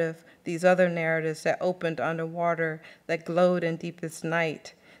narrative these other narratives that opened underwater, that glowed in deepest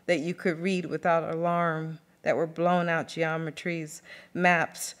night, that you could read without alarm, that were blown out geometries,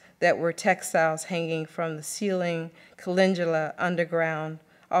 maps that were textiles hanging from the ceiling, calendula underground,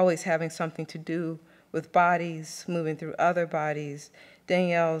 always having something to do with bodies moving through other bodies.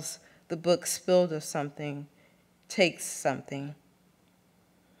 Danielle's The Book Spilled of Something, Takes Something.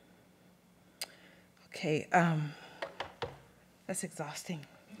 Okay, that's exhausting.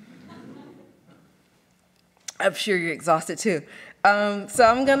 I'm sure you're exhausted too. So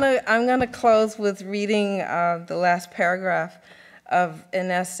I'm gonna close with reading the last paragraph of an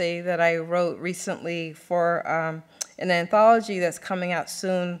essay that I wrote recently for an anthology that's coming out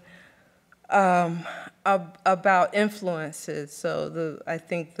soon about influences. So I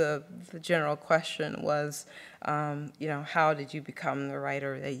think the general question was, you know, how did you become the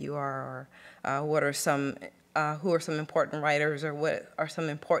writer that you are, or what are some, who are some important writers, or what are some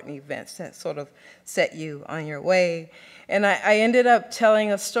important events that sort of set you on your way? And I ended up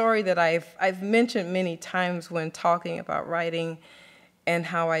telling a story that I've mentioned many times when talking about writing and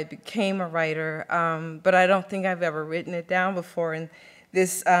how I became a writer, but I don't think I've ever written it down before. And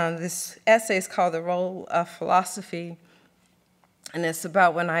this essay is called The Role of Philosophy, and it's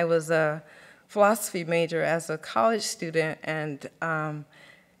about when I was a philosophy major as a college student, and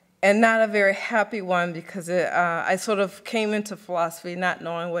not a very happy one, because I sort of came into philosophy not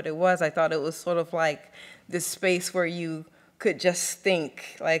knowing what it was. I thought it was sort of like this space where you could just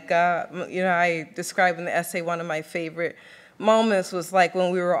think. Like, you know, I described in the essay one of my favorite moments was like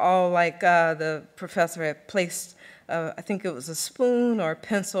when we were all like, the professor had placed, I think it was a spoon or a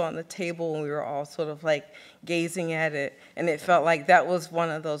pencil on the table, and we were all sort of like gazing at it. And it felt like that was one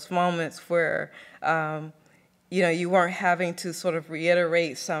of those moments where, you know, you weren't having to sort of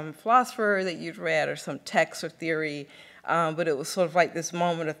reiterate some philosopher that you'd read or some text or theory, but it was sort of like this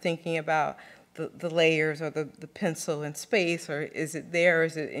moment of thinking about the layers, or the pencil in space, or is it there,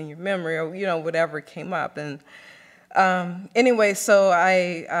 is it in your memory, or, you know, whatever came up. And anyway, so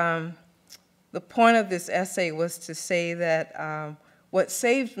the point of this essay was to say that what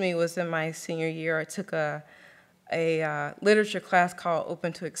saved me was in my senior year, I took a literature class called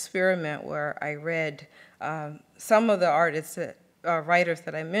Open to Experiment, where I read some of the artists, writers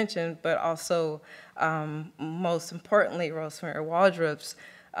that I mentioned, but also most importantly, Rosmarie Waldrop's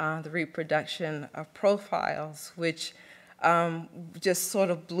The Reproduction of Profiles, which just sort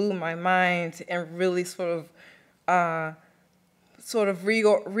of blew my mind and really sort of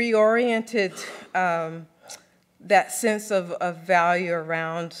reoriented that sense of value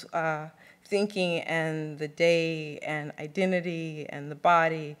around thinking and the day and identity and the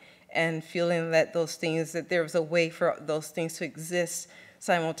body, and feeling that those things, that there was a way for those things to exist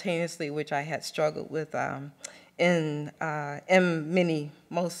simultaneously, which I had struggled with in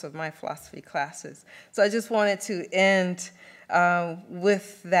most of my philosophy classes. So I just wanted to end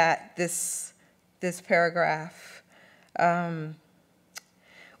with this paragraph.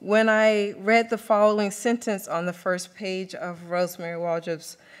 When I read the following sentence on the first page of Rosmarie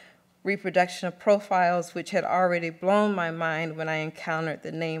Waldrop's Reproduction of Profiles, which had already blown my mind when I encountered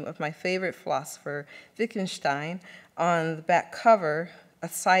the name of my favorite philosopher, Wittgenstein, on the back cover,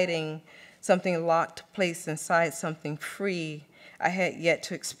 citing something locked placed inside something free I had yet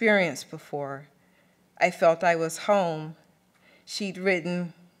to experience before, I felt I was home. She'd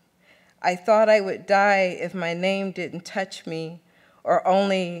written, "I thought I would die if my name didn't touch me, or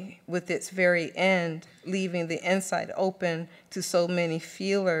only with its very end, leaving the inside open to so many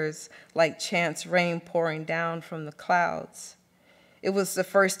feelers like chance rain pouring down from the clouds." It was the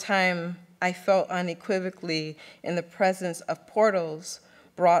first time I felt unequivocally in the presence of portals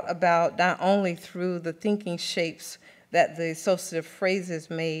brought about not only through the thinking shapes that the associative phrases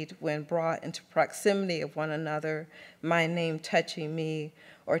made when brought into proximity of one another, my name touching me,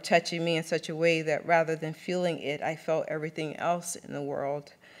 or touching me in such a way that rather than feeling it, I felt everything else in the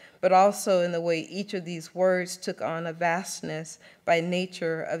world, but also in the way each of these words took on a vastness by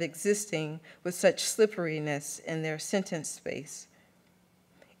nature of existing with such slipperiness in their sentence space.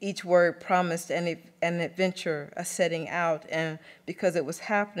 Each word promised an adventure, a setting out, and because it was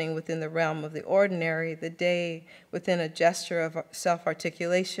happening within the realm of the ordinary, the day, within a gesture of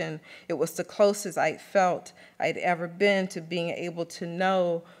self-articulation, it was the closest I felt I'd ever been to being able to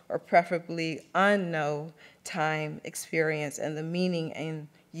know, or preferably unknow, time, experience, and the meaning and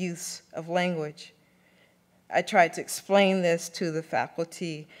use of language. I tried to explain this to the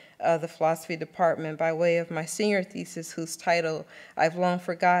faculty of the philosophy department by way of my senior thesis, whose title I've long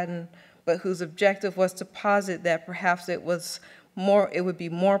forgotten, but whose objective was to posit that perhaps it would be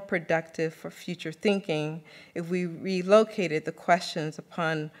more productive for future thinking if we relocated the questions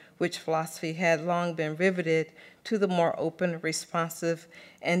upon which philosophy had long been riveted to the more open, responsive,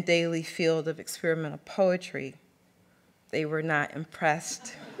 and daily field of experimental poetry. They were not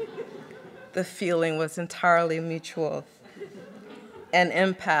impressed. The feeling was entirely mutual. An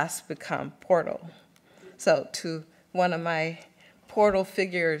impasse become portal. So to one of my portal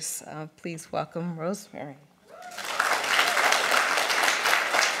figures, please welcome Rosmarie.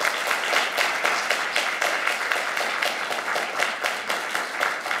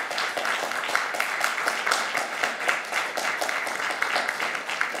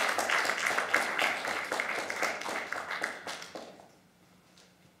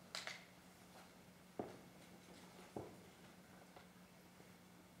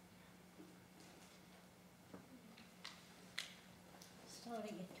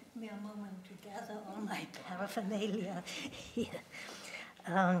 me a moment to gather all my paraphernalia here.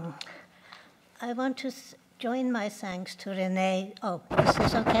 I want to join my thanks to Renee. Oh, is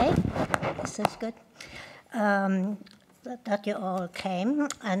this okay? Is this good? That you all came,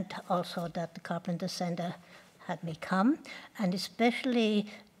 and also that the Carpenter Center had me come, and especially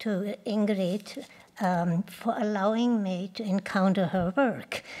to Ingrid for allowing me to encounter her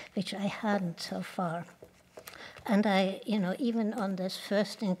work, which I hadn't so far. And even on this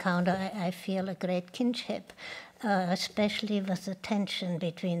first encounter, I feel a great kinship, especially with the tension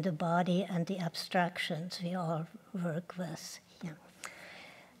between the body and the abstractions we all work with. Yeah.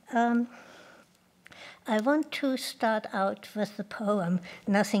 I want to start out with the poem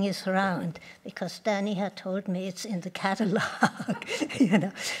 "Nothing is Round," because Danny had told me it's in the catalog.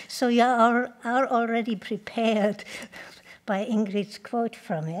 So you are already prepared by Ingrid's quote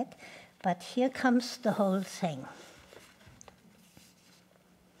from it. But here comes the whole thing.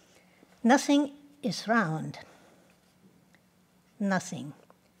 Nothing is round. Nothing.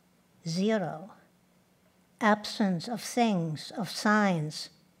 Zero. Absence of things, of signs.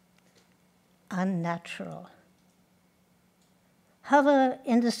 Unnatural. Hover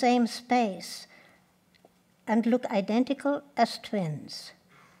in the same space and look identical as twins.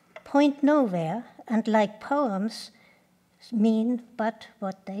 Point nowhere and, like poems, mean but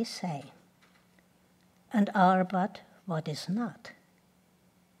what they say, and are but what is not.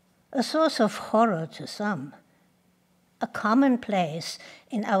 A source of horror to some, a commonplace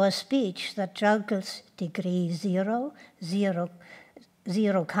in our speech that juggles degree zero, zero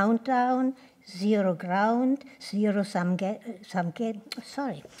countdown, zero ground, zero-sum game,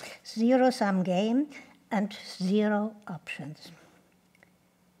 and zero options.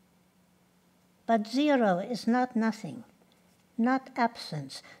 But zero is not nothing. Not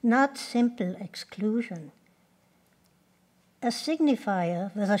absence, not simple exclusion. A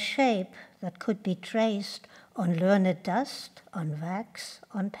signifier with a shape that could be traced on learned dust, on wax,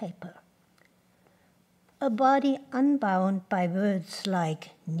 on paper. A body unbound by words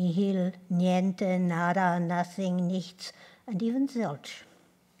like nihil, niente, nada, nothing, nichts, and even zilch.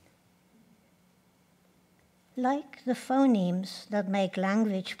 Like the phonemes that make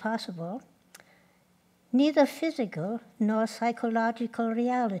language possible, neither physical nor psychological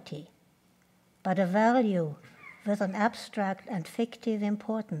reality, but a value with an abstract and fictive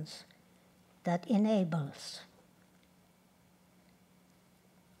importance that enables.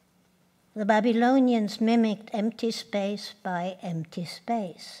 The Babylonians mimicked empty space by empty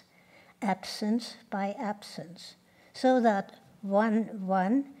space, absence by absence, so that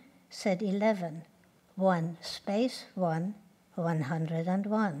 1 said 11, 1 space 1,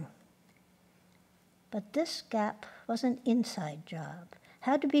 101. But this gap was an inside job,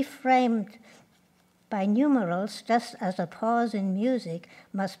 had to be framed by numerals just as a pause in music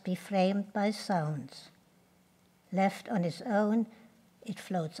must be framed by sounds. Left on its own, it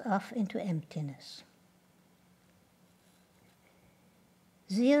floats off into emptiness.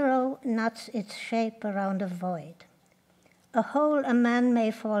 Zero knots its shape around a void, a hole a man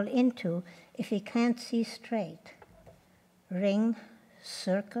may fall into if he can't see straight. Ring,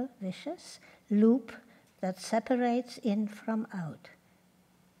 circle, vicious, loop that separates in from out,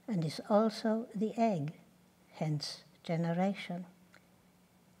 and is also the egg, hence generation.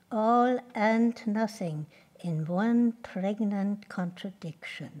 All and nothing in one pregnant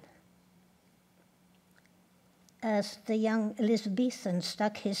contradiction. As the young Elizabethan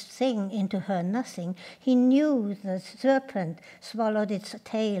stuck his thing into her nothing, he knew the serpent swallowed its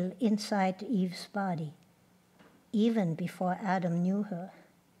tail inside Eve's body, even before Adam knew her.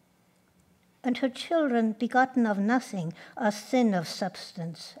 And her children, begotten of nothing, are thin of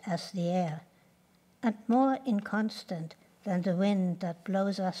substance as the air, and more inconstant than the wind that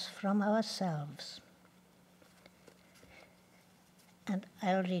blows us from ourselves. And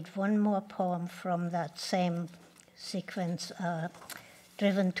I'll read one more poem from that same sequence,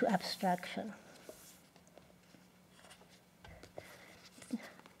 Driven to Abstraction.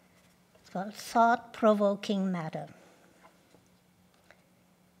 It's called Thought-Provoking Matter.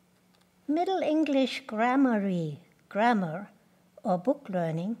 Middle English grammar or book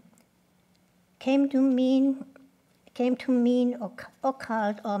learning came to mean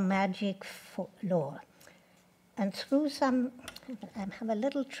occult or magic lore. And through some, I have a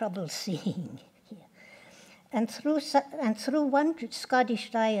little trouble seeing here, and through one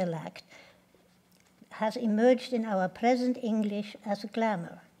Scottish dialect has emerged in our present English as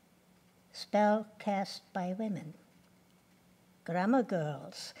glamour, spell cast by women. Grammar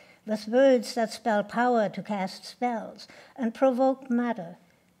girls, with words that spell power to cast spells and provoke matter,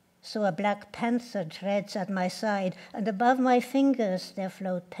 So a black panther treads at my side, and above my fingers there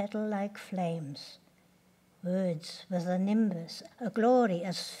float petal-like flames. Words with a nimbus, a glory,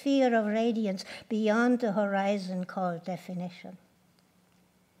 a sphere of radiance beyond the horizon called definition.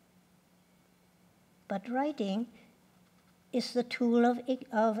 But writing is the tool of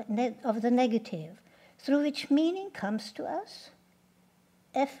the negative, through which meaning comes to us.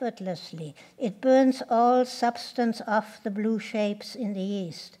 Effortlessly, it burns all substance off the blue shapes in the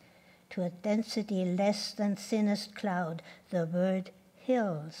east, to a density less than thinnest cloud, the word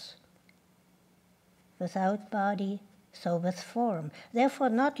hills. Without body, so with form, therefore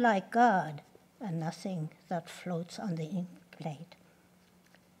not like God, and nothing that floats on the ink plate.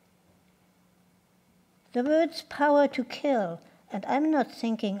 The word's power to kill, and I'm not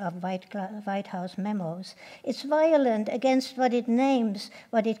thinking of White House memos, it's violent against what it names,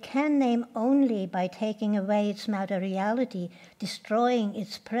 what it can name only by taking away its materiality, destroying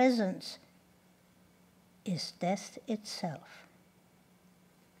its presence, is death itself.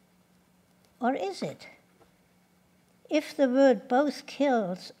 Or is it? If the word both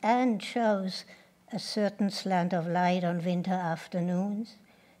kills and shows a certain slant of light on winter afternoons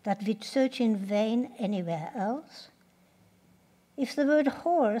that we'd search in vain anywhere else, if the word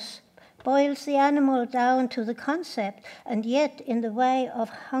horse boils the animal down to the concept and yet in the way of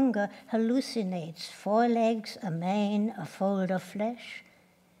hunger hallucinates 4 legs, a mane, a fold of flesh,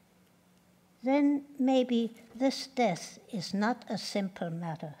 then maybe this death is not a simple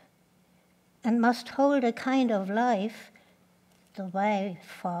matter and must hold a kind of life the way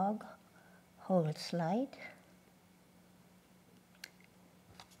fog holds light.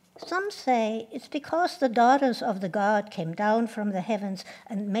 Some say it's because the daughters of the god came down from the heavens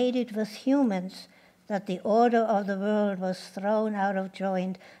and made it with humans that the order of the world was thrown out of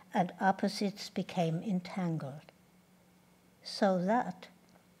joint and opposites became entangled. So that,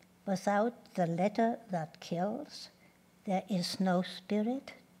 without the letter that kills, there is no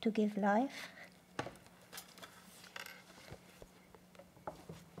spirit to give life.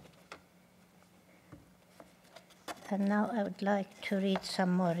 And now I would like to read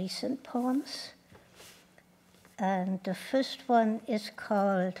some more recent poems. And the first one is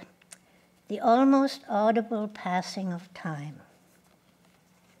called The Almost Audible Passing of Time.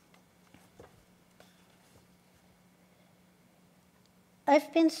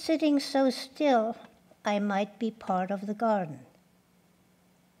 I've been sitting so still, I might be part of the garden.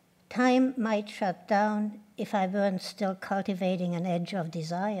 Time might shut down if I weren't still cultivating an edge of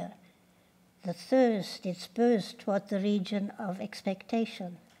desire. The thirst, its burst toward the region of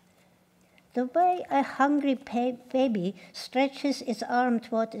expectation. The way a hungry baby stretches its arm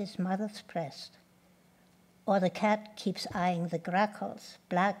toward its mother's breast. Or the cat keeps eyeing the grackles,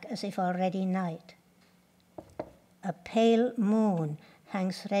 black as if already night. A pale moon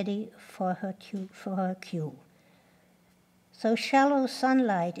hangs ready for her cue. So shallow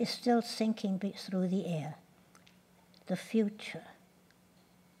sunlight is still sinking through the air. The future.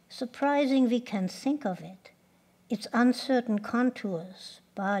 Surprising we can think of it, its uncertain contours,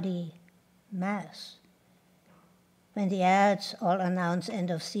 body, mass, when the ads all announce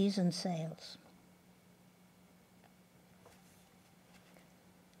end-of-season sales.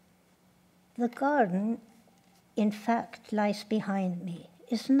 The garden, in fact, lies behind me,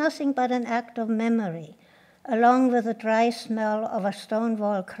 is nothing but an act of memory, along with the dry smell of a stone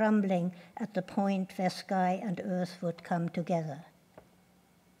wall crumbling at the point where sky and earth would come together.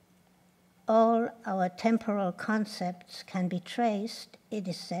 All our temporal concepts can be traced, it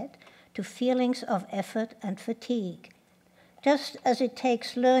is said, to feelings of effort and fatigue, just as it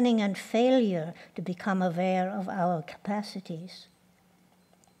takes learning and failure to become aware of our capacities.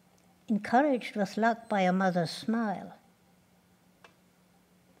 Encouraged with luck by a mother's smile.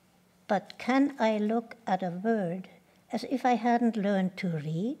 But can I look at a word as if I hadn't learned to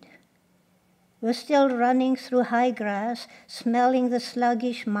read? We're still running through high grass, smelling the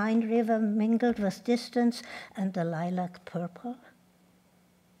sluggish mind river mingled with distance and the lilac purple.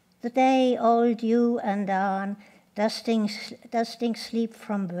 The day-old dew and dawn, dusting sleep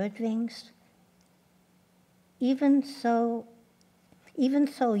from bird wings. Even though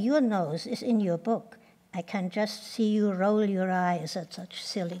your nose is in your book, I can just see you roll your eyes at such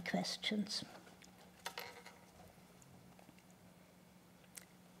silly questions.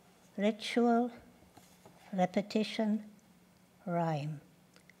 Ritual, repetition, rhyme.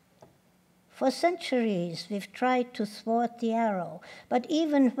 For centuries, we've tried to thwart the arrow, but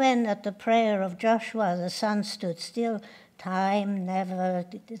even when at the prayer of Joshua the sun stood still, time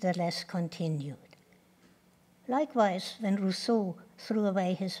nevertheless continued. Likewise, when Rousseau threw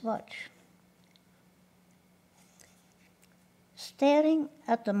away his watch. staring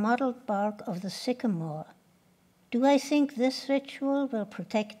at the mottled bark of the sycamore, do I think this ritual will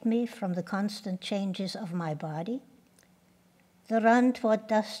protect me from the constant changes of my body? The run toward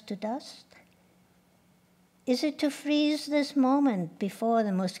dust to dust? Is it to freeze this moment before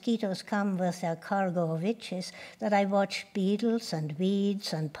the mosquitoes come with their cargo of itches that I watch beetles and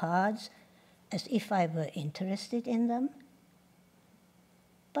weeds and pods as if I were interested in them?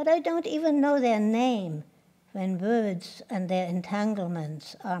 But I don't even know their name when words and their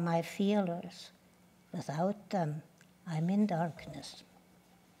entanglements are my feelers. Without them, I'm in darkness.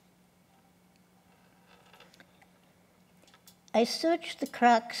 I search the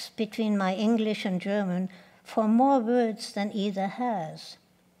cracks between my English and German for more words than either has,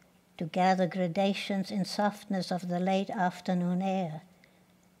 to gather gradations in softness of the late afternoon air,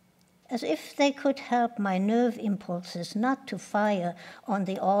 as if they could help my nerve impulses not to fire on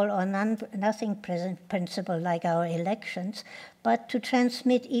the all or nothing principle like our elections, but to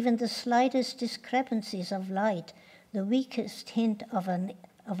transmit even the slightest discrepancies of light, the weakest hint of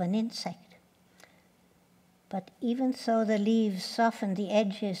an insect. But even so the leaves soften the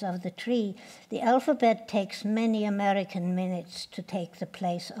edges of the tree, the alphabet takes many American minutes to take the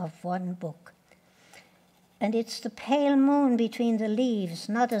place of one book. And it's the pale moon between the leaves,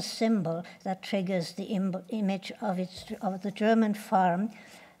 not a symbol, that triggers the image of the German farm,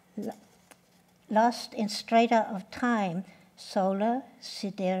 lost in strata of time, solar,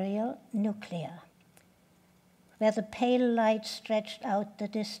 sidereal, nuclear, where the pale light stretched out the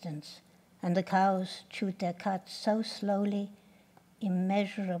distance, and the cows chewed their cuds so slowly,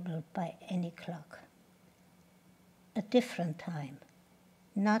 immeasurable by any clock. A different time,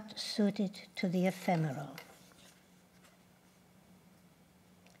 not suited to the ephemeral.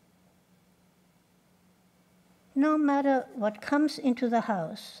 No matter what comes into the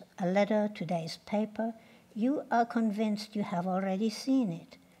house, a letter, today's paper, you are convinced you have already seen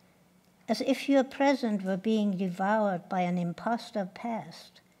it, as if your present were being devoured by an imposter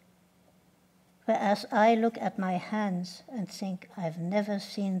past. Whereas I look at my hands and think I've never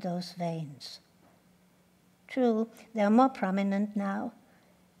seen those veins. True, they're more prominent now,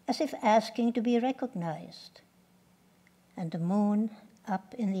 as if asking to be recognized. And the moon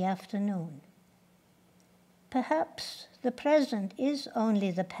up in the afternoon. Perhaps the present is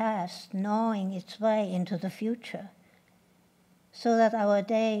only the past gnawing its way into the future, so that our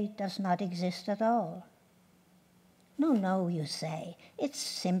day does not exist at all. No, no, you say, it's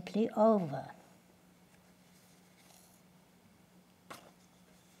simply over.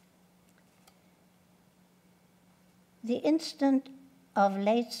 The instant of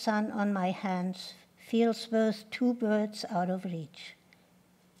late sun on my hands feels worth two birds out of reach,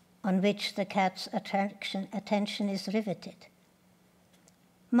 on which the cat's attention is riveted.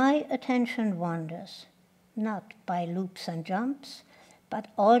 My attention wanders, not by loops and jumps, but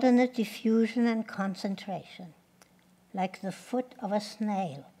alternate diffusion and concentration, like the foot of a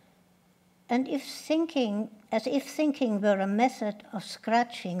snail. And as if thinking were a method of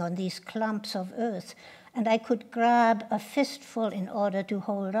scratching on these clumps of earth, and I could grab a fistful in order to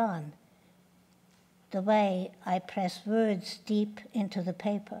hold on, the way I press words deep into the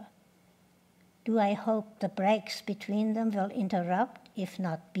paper. Do I hope the breaks between them will interrupt, if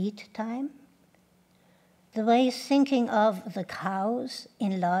not beat time? The way thinking of the cows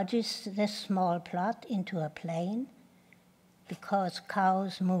enlarges this small plot into a plane, because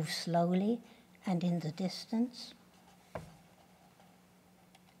cows move slowly and in the distance.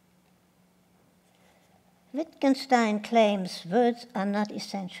 Wittgenstein claims words are not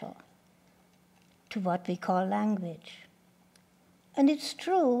essential to what we call language. And it's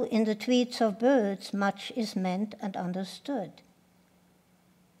true, in the tweets of birds, much is meant and understood.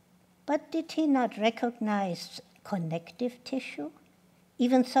 But did he not recognize connective tissue,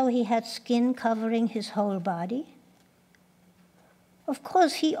 even though he had skin covering his whole body? Of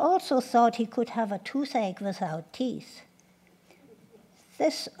course, he also thought he could have a toothache without teeth.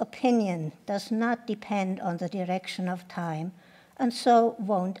 This opinion does not depend on the direction of time, and so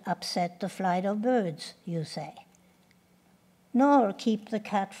won't upset the flight of birds, you say, nor keep the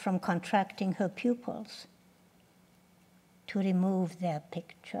cat from contracting her pupils to remove their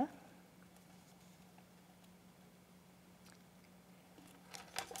picture.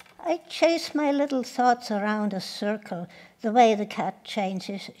 I chase my little thoughts around a circle the way the cat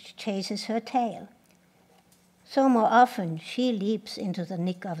chases her tail. So more often she leaps into the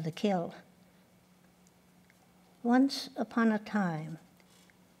nick of the kill. Once upon a time,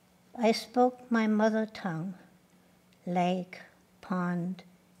 I spoke my mother tongue, lake, pond,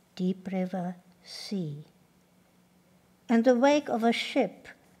 deep river, sea. And the wake of a ship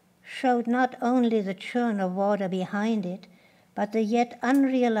showed not only the churn of water behind it, but the yet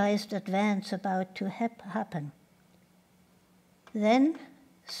unrealized advance about to happen. Then,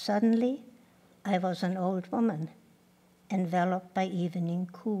 suddenly, I was an old woman, enveloped by evening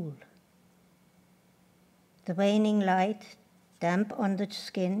cool. The waning light, damp on the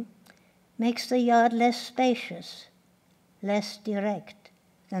skin, makes the yard less spacious, less direct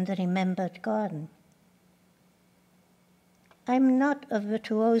than the remembered garden. I'm not a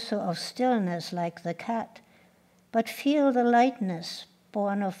virtuoso of stillness like the cat, but feel the lightness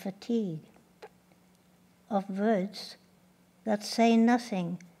born of fatigue, of words that say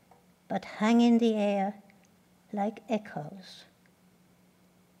nothing but hang in the air like echoes,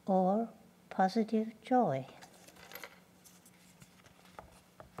 or positive joy.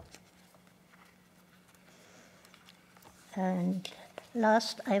 And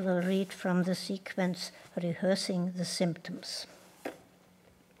last, I will read from the sequence Rehearsing the Symptoms.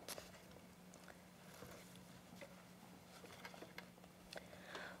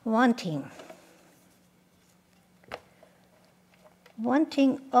 Wanting.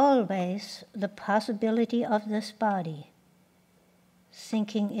 Wanting always the possibility of this body,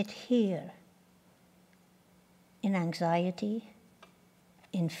 thinking it here, in anxiety,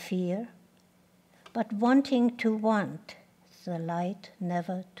 in fear, but wanting to want the light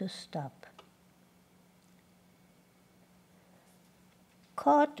never to stop.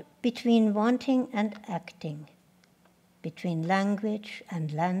 Caught between wanting and acting, between language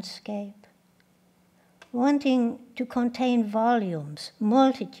and landscape, wanting to contain volumes,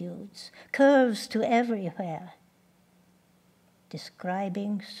 multitudes, curves to everywhere,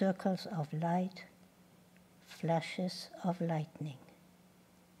 describing circles of light, flashes of lightning.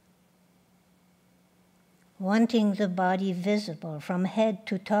 Wanting the body visible from head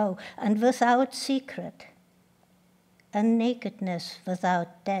to toe and without secret, a nakedness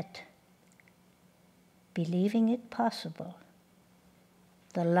without debt, believing it possible,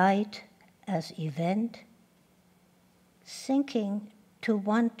 the light as event, thinking to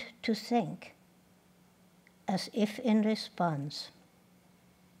want to think, as if in response.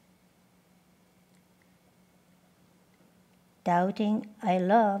 Doubting I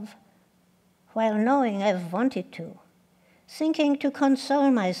love, while knowing I've wanted to, thinking to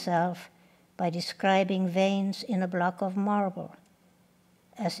console myself by describing veins in a block of marble,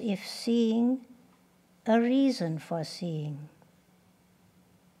 as if seeing a reason for seeing.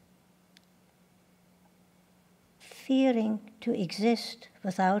 Fearing to exist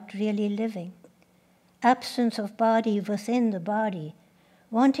without really living, absence of body within the body,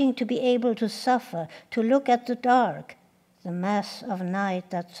 wanting to be able to suffer, to look at the dark, the mass of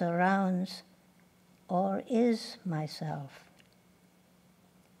night that surrounds or is myself.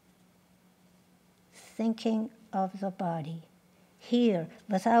 Thinking of the body, here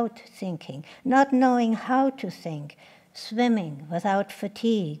without thinking, not knowing how to think, swimming without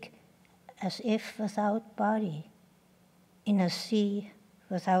fatigue, as if without body, in a sea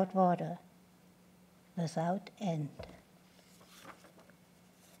without water, without end.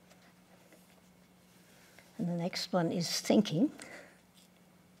 And the next one is thinking.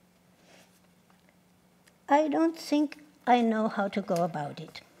 I don't think I know how to go about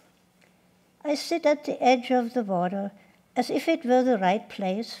it. I sit at the edge of the water as if it were the right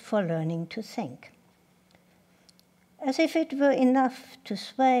place for learning to think, as if it were enough to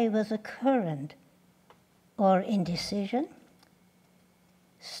sway with the current, or indecision,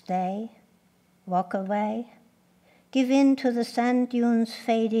 stay, walk away, give in to the sand dunes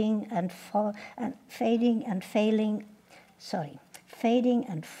fading and falling,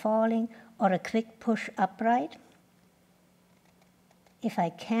 or a quick push upright? If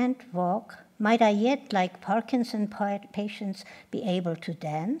I can't walk, might I yet, like Parkinson patients, be able to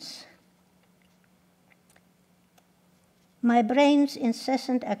dance? My brain's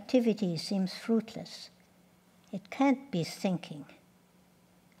incessant activity seems fruitless. It can't be thinking.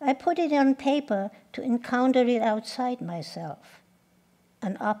 I put it on paper to encounter it outside myself,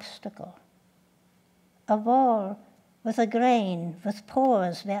 an obstacle, a wall with a grain, with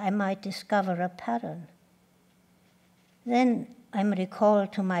pores where I might discover a pattern. Then I'm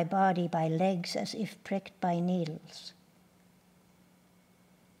recalled to my body by legs as if pricked by needles.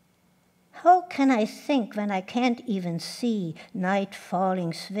 How can I think when I can't even see night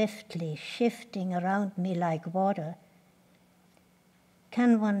falling swiftly, shifting around me like water?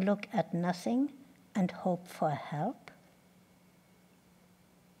 Can one look at nothing and hope for help?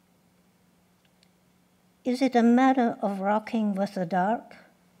 Is it a matter of rocking with the dark,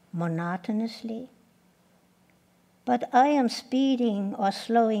 monotonously? But I am speeding or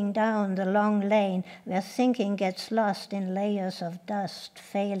slowing down the long lane where thinking gets lost in layers of dust,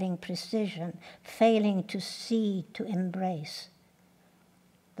 failing precision, failing to see, to embrace.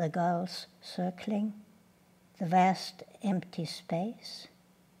 The gulls circling, the vast empty space,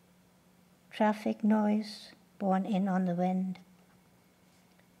 traffic noise borne in on the wind.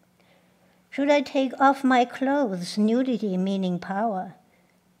 Should I take off my clothes, nudity meaning power?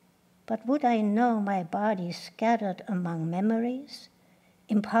 But would I know my body scattered among memories,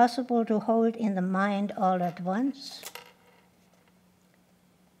 impossible to hold in the mind all at once?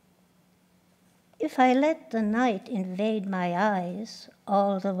 If I let the night invade my eyes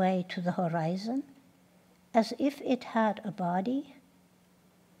all the way to the horizon, as if it had a body,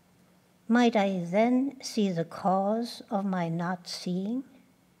 might I then see the cause of my not seeing?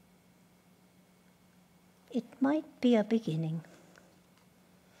 It might be a beginning.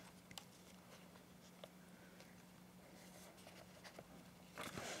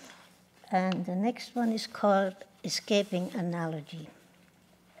 And the next one is called Escaping Analogy.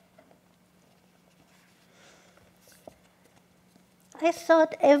 I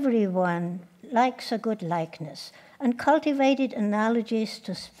thought everyone likes a good likeness and cultivated analogies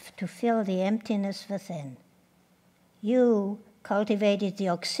to fill the emptiness within. You cultivated the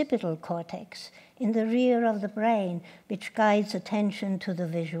occipital cortex in the rear of the brain, which guides attention to the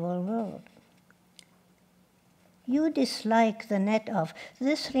visual world. You dislike the net of,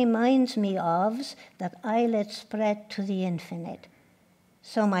 this reminds me of's that eyelid spread to the infinite.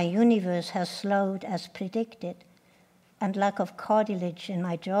 So my universe has slowed as predicted, and lack of cartilage in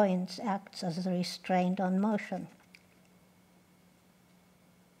my joints acts as a restraint on motion.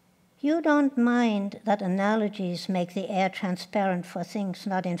 You don't mind that analogies make the air transparent for things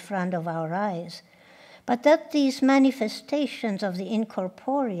not in front of our eyes, but that these manifestations of the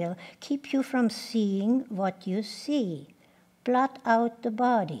incorporeal keep you from seeing what you see, blot out the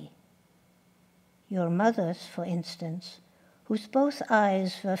body. Your mother's, for instance, whose both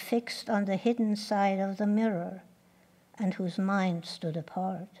eyes were fixed on the hidden side of the mirror, and whose mind stood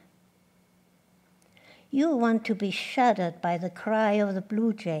apart. You want to be shadowed by the cry of the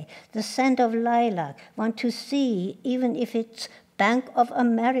blue jay, the scent of lilac, want to see, even if it's Bank of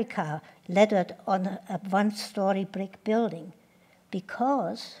America lettered on a one-story brick building,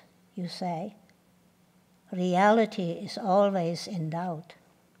 because, you say, reality is always in doubt.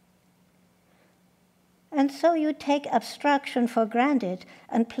 And so you take abstraction for granted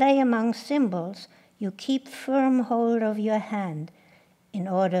and play among symbols. You keep firm hold of your hand in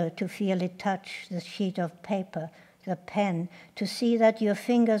order to feel it touch the sheet of paper, the pen, to see that your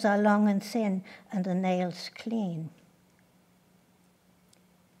fingers are long and thin and the nails clean.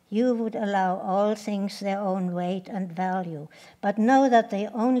 You would allow all things their own weight and value, but know that they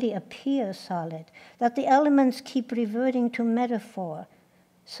only appear solid, that the elements keep reverting to metaphor,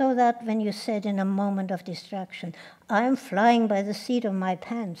 so that when you said in a moment of distraction, "I'm flying by the seat of my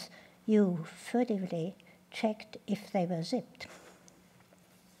pants," you furtively checked if they were zipped.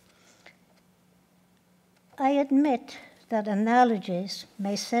 I admit that analogies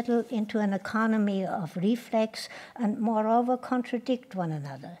may settle into an economy of reflex and moreover contradict one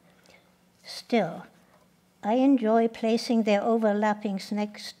another. Still, I enjoy placing their overlappings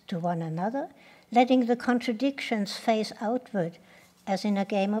next to one another, letting the contradictions face outward as in a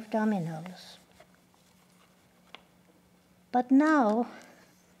game of dominoes. But now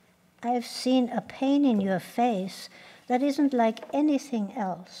I've seen a pain in your face that isn't like anything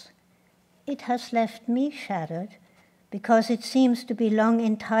else. It has left me shattered because it seems to belong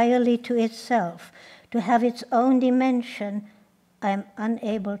entirely to itself, to have its own dimension I am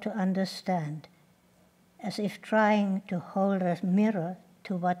unable to understand, as if trying to hold a mirror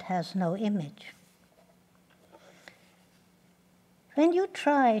to what has no image. When you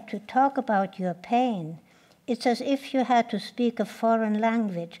try to talk about your pain, it's as if you had to speak a foreign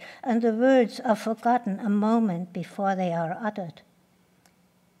language and the words are forgotten a moment before they are uttered.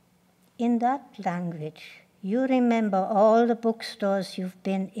 In that language, you remember all the bookstores you've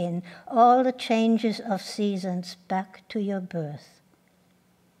been in, all the changes of seasons back to your birth.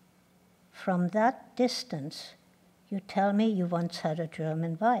 From that distance, you tell me you once had a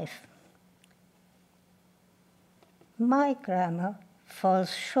German wife. My grammar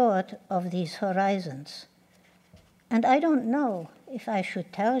falls short of these horizons, and I don't know if I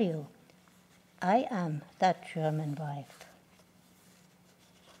should tell you I am that German wife.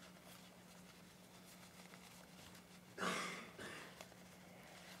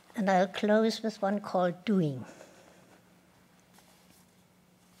 And I'll close with one called Doing.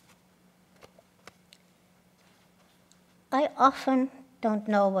 I often don't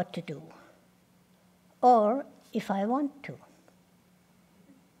know what to do, or if I want to.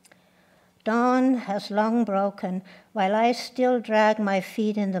 Dawn has long broken, while I still drag my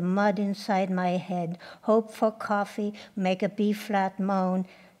feet in the mud inside my head, hope for coffee, make a B-flat moan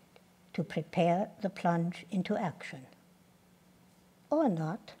to prepare the plunge into action. Or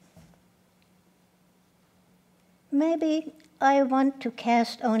not. Maybe I want to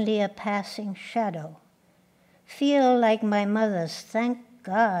cast only a passing shadow, feel like my mother's thank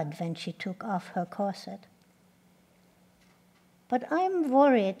God when she took off her corset. But I'm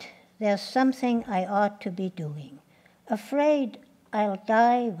worried there's something I ought to be doing, afraid I'll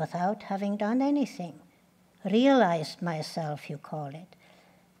die without having done anything. Realized myself, you call it.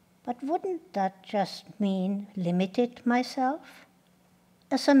 But wouldn't that just mean limited myself?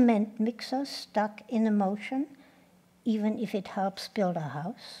 A cement mixer stuck in emotion, even if it helps build a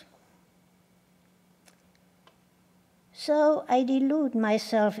house? So I delude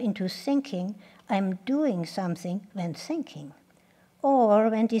myself into thinking I'm doing something when thinking, or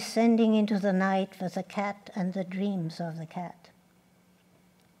when descending into the night with the cat and the dreams of the cat.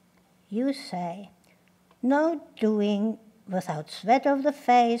 You say, no doing without sweat of the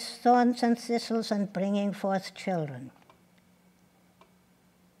face, thorns and thistles, and bringing forth children.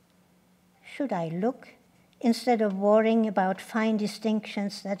 Should I look instead of worrying about fine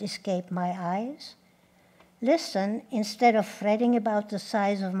distinctions that escape my eyes? Listen instead of fretting about the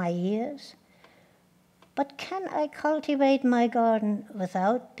size of my ears? But can I cultivate my garden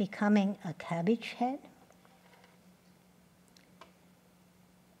without becoming a cabbage head?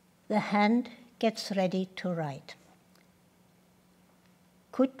 The hand gets ready to write.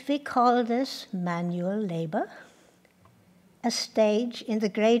 Could we call this manual labor? A stage in the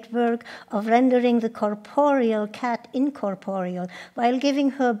great work of rendering the corporeal cat incorporeal while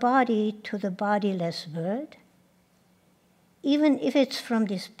giving her body to the bodiless word? Even if it's from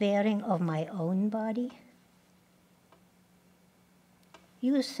despairing of my own body?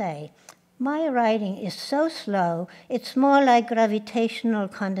 You say, my writing is so slow, it's more like gravitational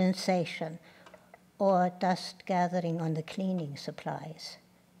condensation or dust gathering on the cleaning supplies.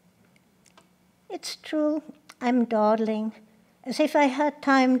 It's true, I'm dawdling, as if I had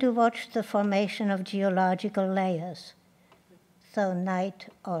time to watch the formation of geological layers, though night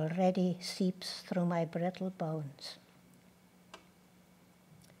already seeps through my brittle bones.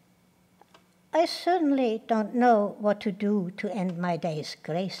 I certainly don't know what to do to end my days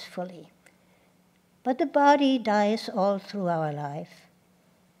gracefully, but the body dies all through our life,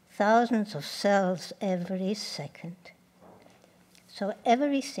 thousands of cells every second. So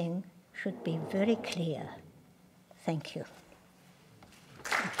everything should be very clear. Thank you.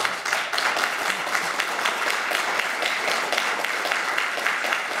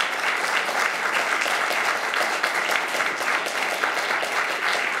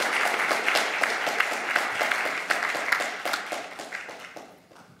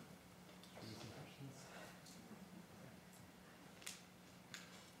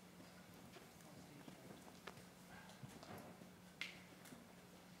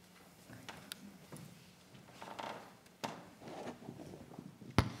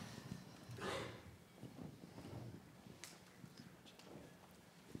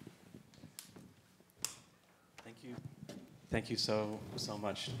 Thank you so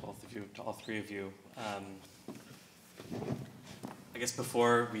much to both of you, to all three of you. I guess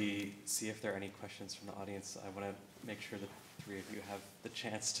before we see if there are any questions from the audience, I want to make sure that the three of you have the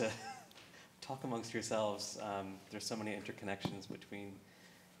chance to talk amongst yourselves. There's so many interconnections between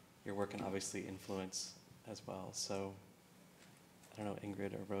your work and obviously influence as well. So I don't know,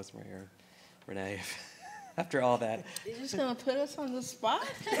 Ingrid or Rosmarie or Renee, after all that. You're just going to put us on the spot?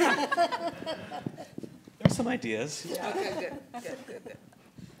 There's some ideas. Okay, good.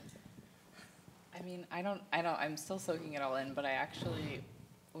 I mean, I'm still soaking it all in, but I actually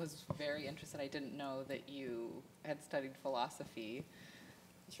was very interested. I didn't know that you had studied philosophy.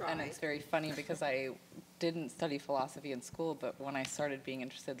 Right. And it's very funny because I didn't study philosophy in school, but when I started being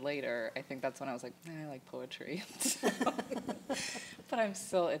interested later, I think that's when I was like, I like poetry. But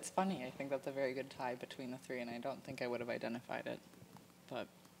it's funny. I think that's a very good tie between the three, and I don't think I would have identified it. But.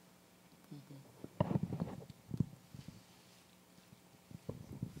 Mm-hmm.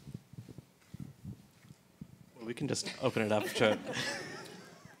 We can just open it up to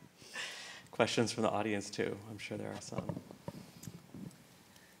questions from the audience, too. I'm sure there are some.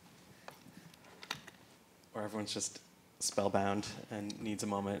 Or everyone's just spellbound and needs a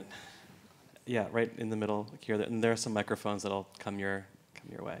moment. Yeah, right in the middle here. And there are some microphones that'll come your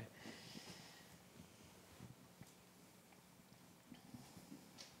way.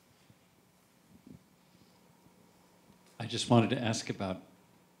 I just wanted to ask about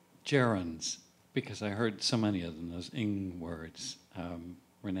gerunds. because I heard so many of them, those ing words,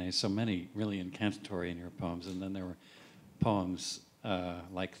 Renee, so many really incantatory in your poems, and then there were poems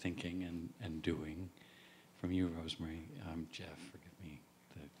like Thinking and Doing from you, Rosmarie. Jeff, forgive me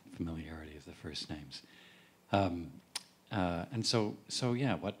the familiarity of the first names. And so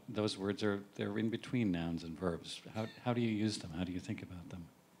yeah, what those words are, they're in between nouns and verbs. How do you use them? How do you think about them?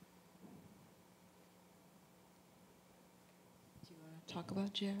 Do you want to talk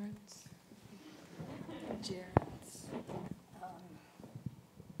about gerunds? Gerunds.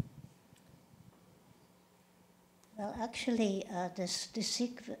 Well, actually, this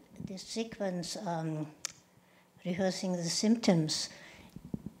sequence, rehearsing the symptoms,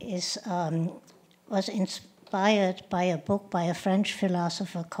 was inspired by a book by a French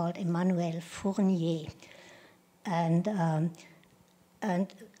philosopher called Emmanuel Fournier, and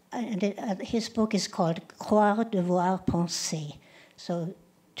his book is called Croire, Devoir, Penser. So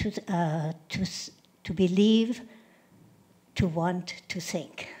to believe, to want, to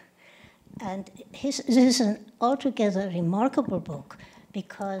think. And this is an altogether remarkable book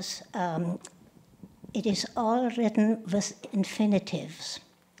because it is all written with infinitives.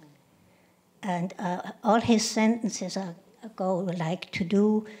 And all his sentences go like to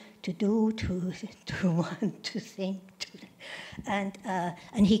do, to want, to think. And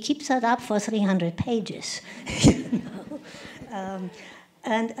he keeps that up for 300 pages. You know?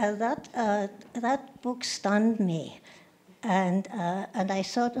 That book stunned me. And I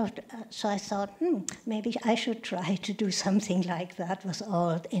thought, maybe I should try to do something like that with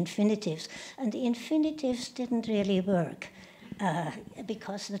all infinitives. And the infinitives didn't really work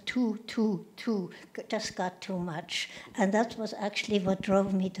because the two just got too much. And that was actually what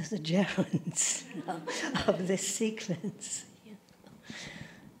drove me to the gerunds of this sequence.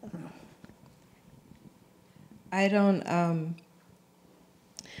 I don't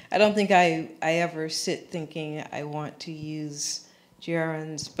think I ever sit thinking I want to use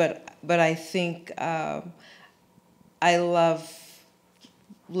gerunds, but I think I love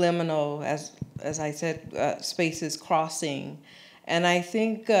liminal, as I said, spaces crossing, and I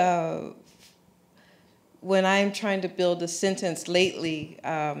think when I'm trying to build a sentence lately,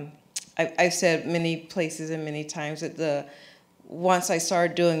 I've said many places and many times that once I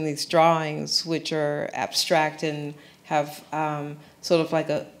started doing these drawings, which are abstract and have sort of like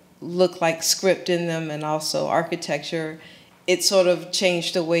look like script in them and also architecture, it sort of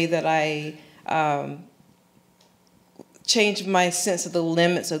changed the way that I changed my sense of the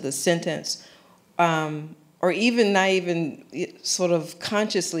limits of the sentence, or even not even sort of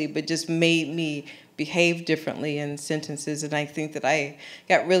consciously, but just made me behave differently in sentences. And I think that I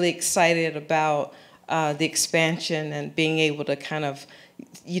got really excited about the expansion and being able to kind of,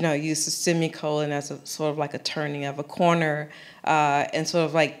 use the semicolon as a sort of like a turning of a corner, and sort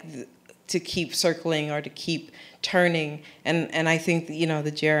of like to keep circling or to keep turning. And I think that,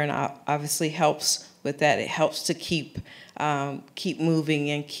 the gerund obviously helps with that. It helps to keep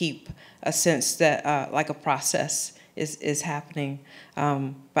moving and keep a sense that like a process is happening.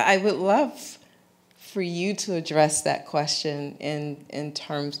 But I would love for you to address that question in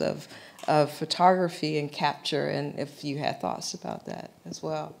terms of photography and capture, and if you had thoughts about that as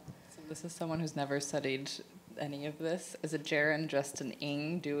well. So this is someone who's never studied any of this. Is a gerund just an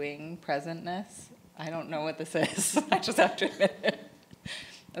ing doing presentness? I don't know what this is. I just have to admit it.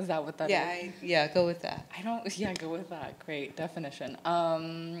 Is that what that is? Yeah, go with that. Go with that. Great definition.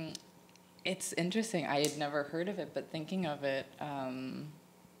 It's interesting. I had never heard of it, but thinking of it,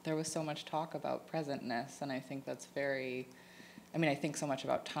 there was so much talk about presentness, and I think that's I think so much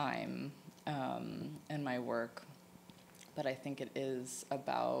about time in my work, but I think it is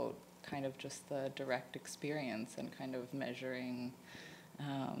about kind of just the direct experience and kind of measuring,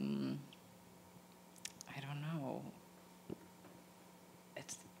 I don't know.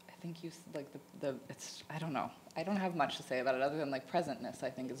 I don't know. I don't have much to say about it other than like presentness I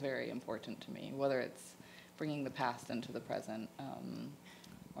think is very important to me, whether it's bringing the past into the present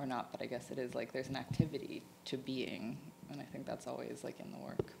or not, but I guess it is like there's an activity to being, and I think that's always like in the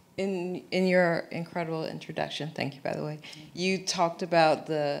work. In your incredible introduction, thank you, by the way, you talked about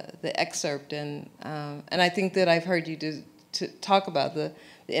the excerpt, and I think that I've heard you to talk about the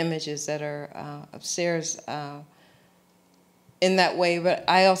images that are upstairs in that way, but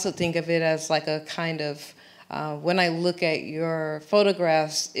I also think of it as like a kind of, when I look at your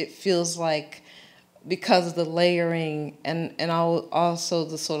photographs, it feels like, because of the layering and also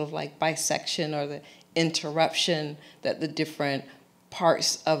the sort of like bisection or the interruption that the different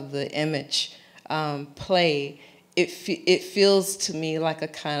parts of the image play, it feels to me like a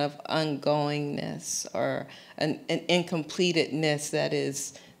kind of ongoingness or an incompletedness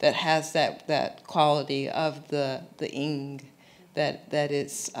that has that quality of the ing, that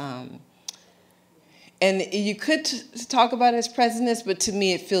it's. And you could talk about it as presentness, but to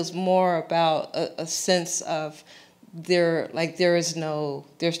me it feels more about a sense of there is no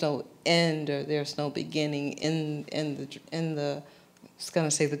end, or there's no beginning in the I was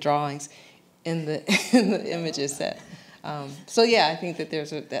gonna say the drawings, in the images that. So yeah, I think that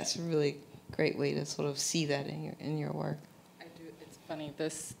that's a really great way to sort of see that in your work. I do. It's funny.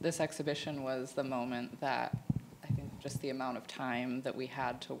 This exhibition was the moment that I think just the amount of time that we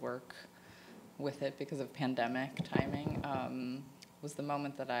had to work with it because of pandemic timing was the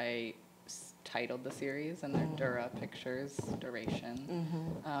moment that I titled the series, and they're Dura pictures,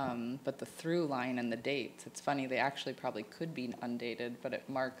 duration. But the through line and the dates, it's funny, they actually probably could be undated, but it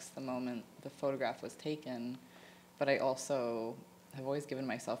marks the moment the photograph was taken. But I also have always given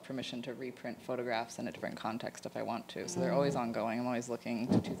myself permission to reprint photographs in a different context if I want to. So they're always ongoing. I'm always looking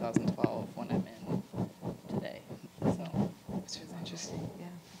to 2012 when I'm in today. So Which is interesting, yeah.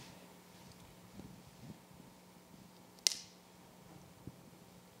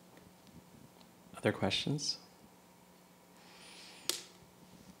 Other questions?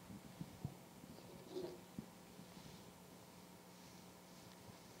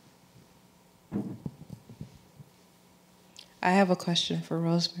 I have a question for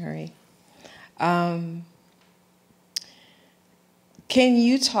Rosmarie. Can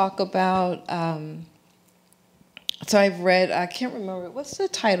you talk about, so I've read, I can't remember, what's the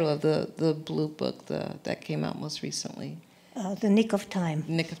title of the blue book that came out most recently? The Nick of Time.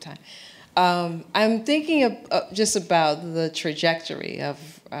 Nick of Time. I'm thinking of just about the trajectory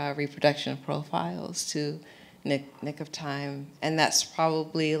of reproduction profiles to Nick of Time, and that's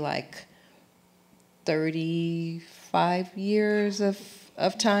probably like 35 years of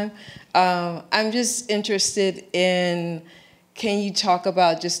time. I'm just interested in, can you talk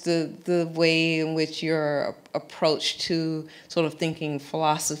about just the way in which your approach to sort of thinking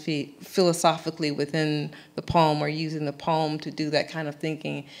philosophically within the poem, or using the poem to do that kind of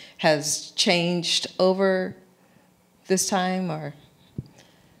thinking, has changed over this time, or?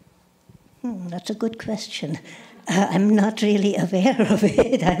 That's a good question. I'm not really aware of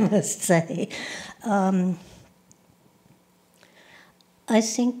it, I must say. I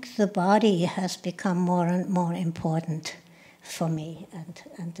think the body has become more and more important for me,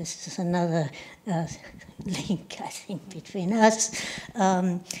 and this is another link, I think, between us.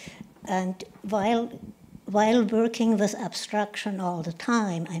 And while working with abstraction all the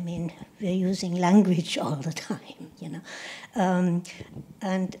time, I mean, we're using language all the time, you know,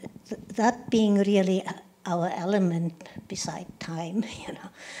 and that being really our element beside time, you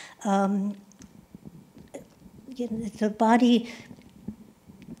know, the body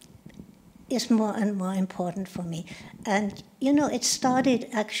is more and more important for me. And, you know, it started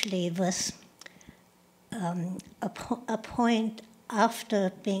actually with a point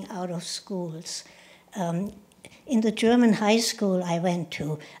after being out of schools. In the German high school I went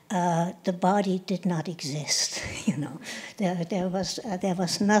to, the body did not exist, you know. There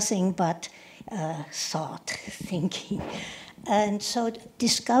was nothing but thought, thinking. And so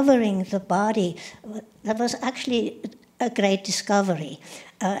discovering the body, that was actually a great discovery.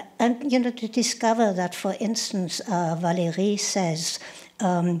 And, you know, to discover that, for instance, Valérie says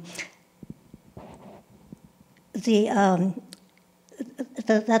that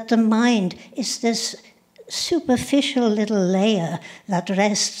the mind is this superficial little layer that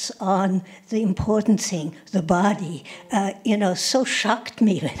rests on the important thing, the body, you know, so shocked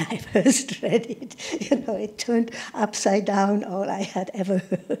me when I first read it. You know, it turned upside down all I had ever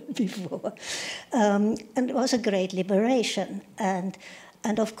heard before. And it was a great liberation.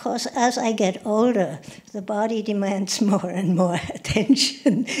 And of course, as I get older, the body demands more and more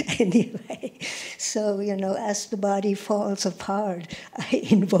attention anyway. So, you know, as the body falls apart, I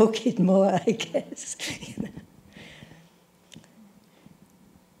invoke it more, I guess. You know.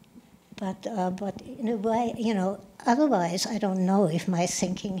 But in a way, you know, otherwise, I don't know if my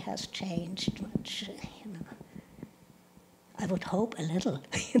thinking has changed much, you know. I would hope a little,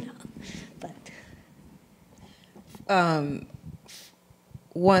 you know, but...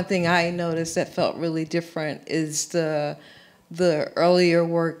 One thing I noticed that felt really different is the earlier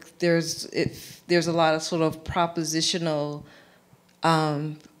work. There's a lot of sort of propositional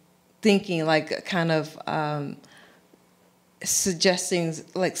thinking, like kind of suggesting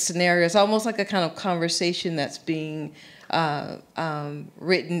like scenarios, almost like a kind of conversation that's being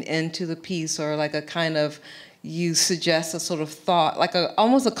written into the piece, or like a kind of, you suggest a sort of thought, like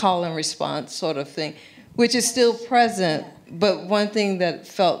almost a call and response sort of thing, which is still present. But one thing that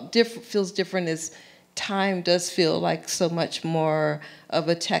feels different is time does feel like so much more of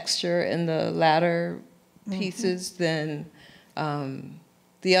a texture in the latter pieces than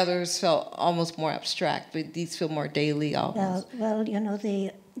the others felt almost more abstract, but these feel more daily almost. Well, you know,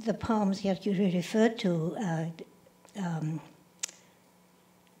 the poems that you referred to,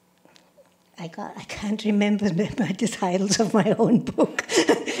 I can't remember the titles of my own book.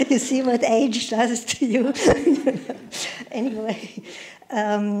 You see what age does to you.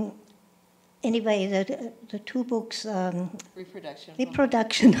 Anyway, the two books,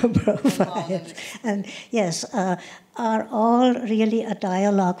 Reproduction of Profiles, and yes, are all really a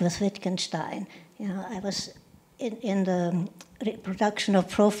dialogue with Wittgenstein. You know, I was in the Reproduction of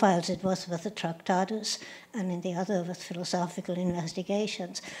Profiles, it was with the Tractatus, and in the other with philosophical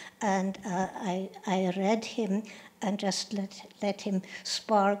investigations. And I read him and just let him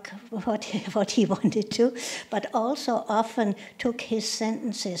spark what he wanted to, but also often took his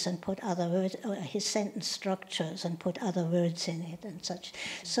sentences and put other words, his sentence structures and put other words in it and such.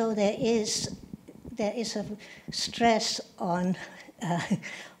 So there is a stress on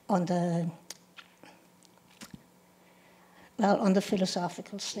the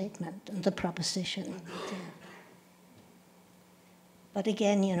philosophical statement and the proposition. But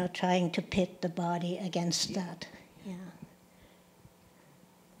again, you know, trying to pit the body against that. Yeah.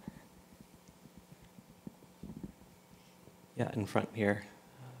 Yeah, in front here.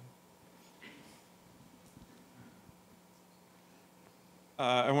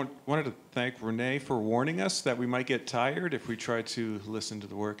 I wanted to thank Renee for warning us that we might get tired if we try to listen to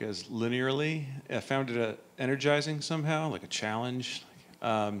the work as linearly. I found it energizing somehow, like a challenge.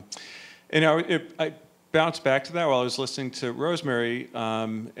 And I bounced back to that while I was listening to Rosmarie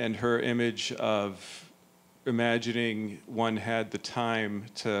and her image of imagining one had the time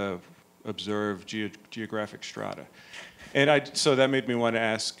to observe geographic strata. And so that made me want to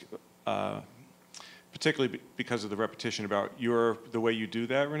ask, particularly because of the repetition about the way you do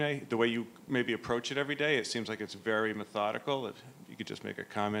that, Renee, the way you maybe approach it every day. It seems like it's very methodical. If you could just make a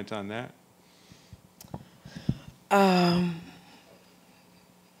comment on that. I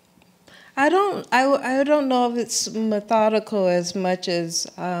don't know if it's methodical as much as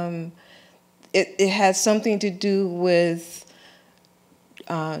it has something to do with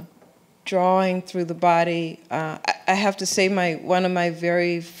drawing through the body. I have to say one of my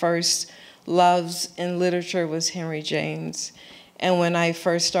very first loves in literature was Henry James. And when I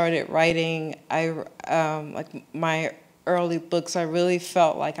first started writing, like my early books, I really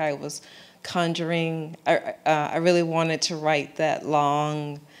felt like I was conjuring. I really wanted to write that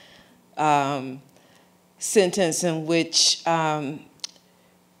long sentence in which I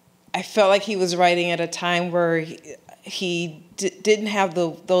felt like he was writing at a time where he didn't have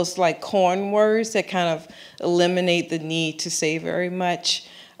those like corn words that kind of eliminate the need to say very much.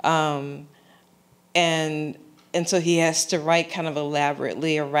 And so he has to write kind of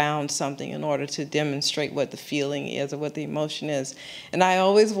elaborately around something in order to demonstrate what the feeling is or what the emotion is. And I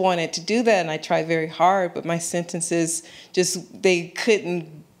always wanted to do that, and I tried very hard, but my sentences they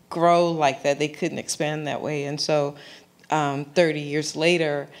couldn't grow like that. They couldn't expand that way. And so 30 years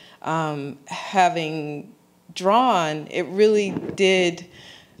later, having drawn, it really did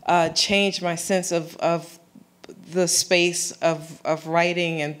change my sense of the space of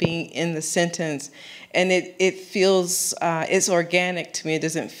writing and being in the sentence. And it feels, it's organic to me. It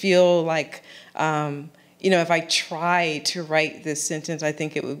doesn't feel like, if I tried to write this sentence, I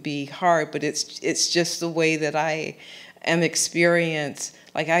think it would be hard, but it's just the way that I am experienced.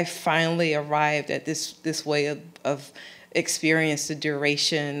 Like I finally arrived at this way of experience, the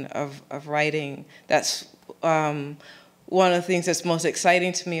duration of writing. That's one of the things that's most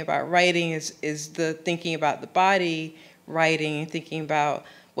exciting to me about writing is the thinking about the body, writing, and thinking about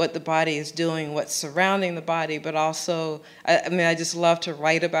what the body is doing, what's surrounding the body, but also, I just love to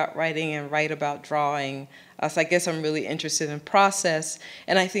write about writing and write about drawing. So I guess I'm really interested in process,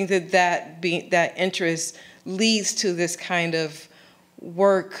 and I think that interest leads to this kind of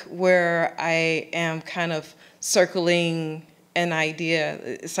work where I am kind of circling an idea.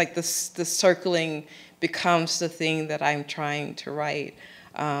 It's like the circling becomes the thing that I'm trying to write.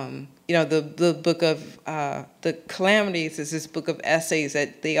 The book of the Calamities is this book of essays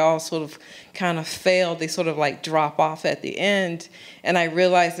that they all sort of kind of fail. They sort of like drop off at the end. And I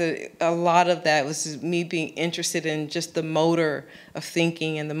realized that a lot of that was me being interested in just the motor of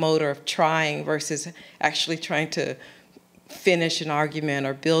thinking and the motor of trying versus actually trying to finish an argument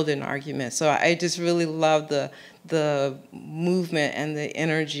or build an argument. So I just really love the movement and the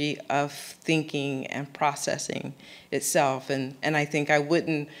energy of thinking and processing itself. And I think I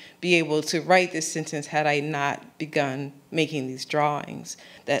wouldn't be able to write this sentence had I not begun making these drawings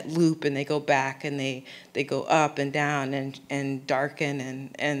that loop and they go back and they go up and down and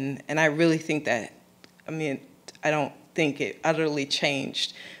darken. And I really think that, I mean, I don't think it utterly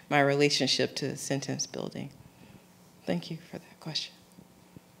changed my relationship to sentence building. Thank you for that question.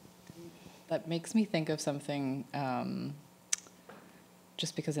 That makes me think of something,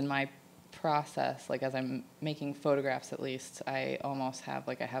 just because in my process, like as I'm making photographs at least, I almost have,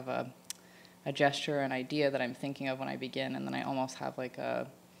 like I have a gesture, an idea that I'm thinking of when I begin, and then I almost have like a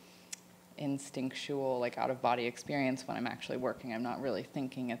instinctual, like out-of-body experience when I'm actually working. I'm not really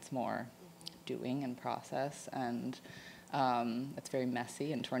thinking, it's more doing and process, and it's very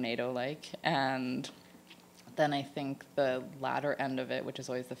messy and tornado-like. And then I think the latter end of it, which is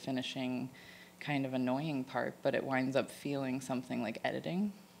always the finishing kind of annoying part, but it winds up feeling something like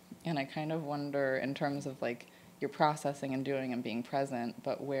editing. And I kind of wonder, in terms of like you're processing and doing and being present,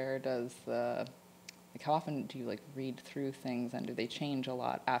 but where does the, like how often do you like read through things, and do they change a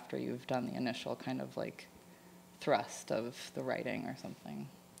lot after you've done the initial kind of like thrust of the writing or something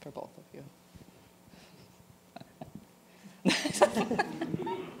for both of you?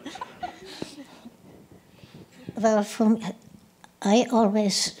 Well, for me, I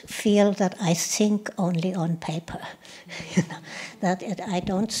always feel that I think only on paper. You know, that I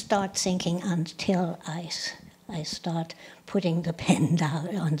don't start thinking until I start putting the pen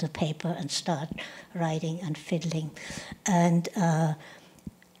down on the paper and start writing and fiddling. And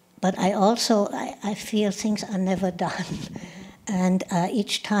but I also I feel things are never done, and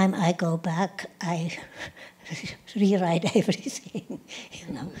each time I go back, I rewrite everything,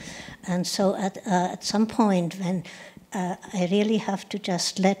 you know. And so at some point when I really have to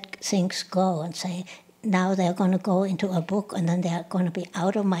just let things go and say, now they're going to go into a book, and then they're going to be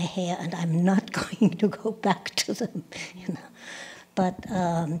out of my hair, and I'm not going to go back to them, you know.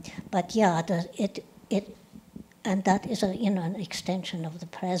 But yeah, and that is an extension of the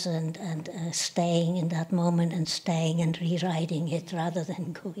present, and staying in that moment and staying and rewriting it rather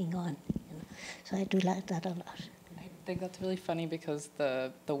than going on. You know. So I do like that a lot. I think that's really funny because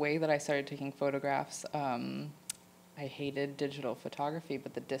the way that I started taking photographs, I hated digital photography,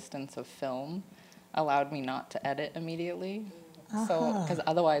 but the distance of film allowed me not to edit immediately. So, because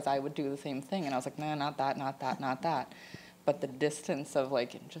otherwise I would do the same thing, and I was like, no, not that, not that, not that. But the distance of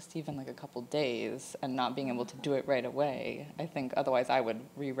like just even like a couple days and not being able to do it right away, I think otherwise I would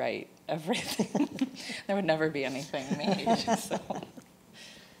rewrite everything. There would never be anything made. So.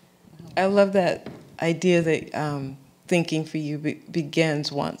 I love that idea that thinking for you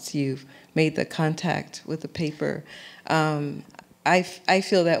begins once you've made the contact with the paper. I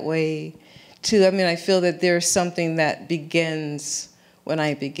feel that way too. I mean, I feel that there's something that begins when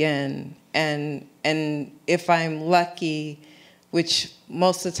I begin, and if I'm lucky, which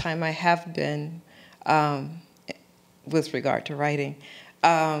most of the time I have been, with regard to writing,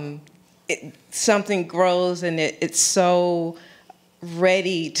 something grows, and it's so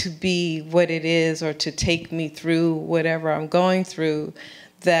ready to be what it is, or to take me through whatever I'm going through,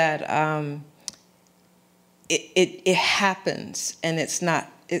 that it happens, and it's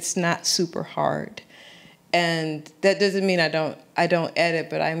not super hard. And that doesn't mean I don't edit,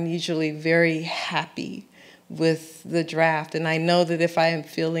 but I'm usually very happy with the draft. And I know that if I am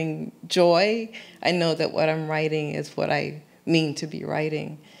feeling joy, I know that what I'm writing is what I mean to be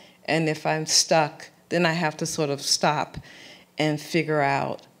writing. And if I'm stuck, then I have to sort of stop and figure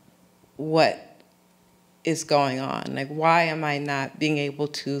out what is going on. Like, why am I not being able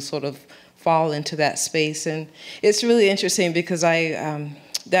to sort of fall into that space? And it's really interesting because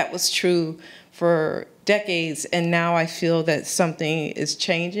that was true for decades, and now I feel that something is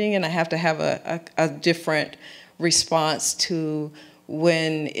changing, and I have to have a different response to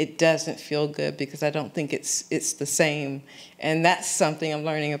when it doesn't feel good, because I don't think it's the same. And that's something I'm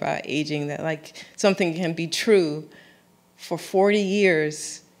learning about aging, that like something can be true for 40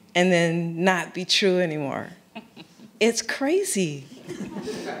 years and then not be true anymore. It's crazy.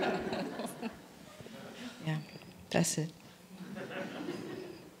 Yeah, that's it.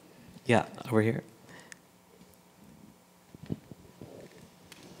 Yeah, over here.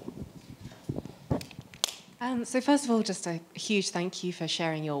 So first of all, just a huge thank you for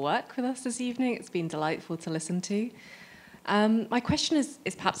sharing your work with us this evening. It's been delightful to listen to. My question is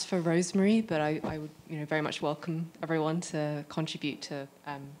perhaps for Rosmarie, but I would very much welcome everyone to contribute to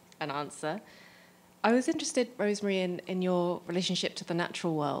an answer. I was interested, Rosmarie, in your relationship to the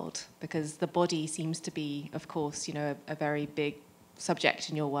natural world, because the body seems to be, of course, you know, a very big subject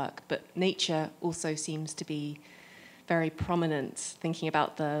in your work, but nature also seems to be very prominent, thinking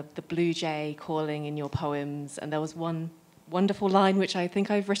about the blue jay calling in your poems. And there was one wonderful line, which I think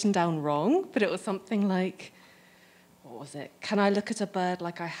I've written down wrong, but it was something like, what was it? Can I look at a bird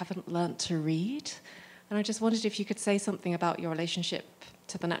like I haven't learnt to read? And I just wondered if you could say something about your relationship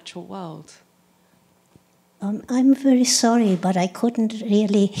to the natural world. I'm very sorry, but I couldn't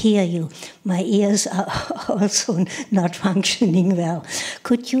really hear you. My ears are also not functioning well.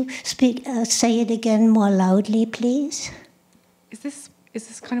 Could you say it again more loudly, please? Is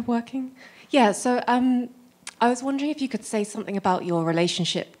this kind of working? Yeah, so I was wondering if you could say something about your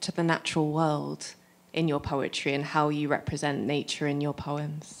relationship to the natural world in your poetry and how you represent nature in your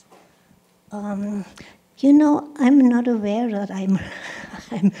poems. You know, I'm not aware that I'm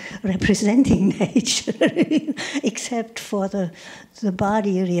representing nature, except for the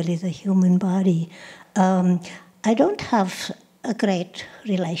body, really, the human body. I don't have a great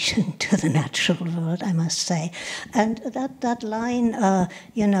relation to the natural world, I must say. And that line,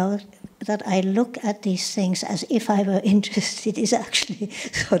 you know, that I look at these things as if I were interested is actually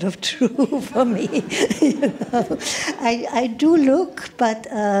sort of true for me. You know? I do look, but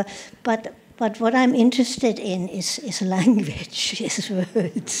what I'm interested in is language, is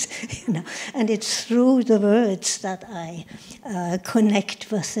words, you know, and it's through the words that I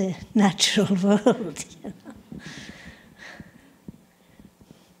connect with the natural world. You know?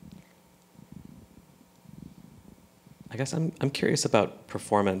 I guess I'm curious about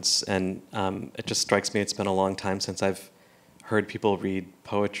performance, and it just strikes me it's been a long time since I've heard people read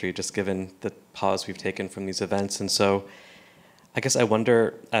poetry, just given the pause we've taken from these events, and so. I guess I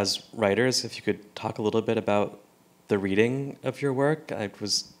wonder, as writers, if you could talk a little bit about the reading of your work. I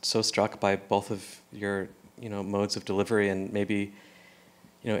was so struck by both of your, you know, modes of delivery, and maybe,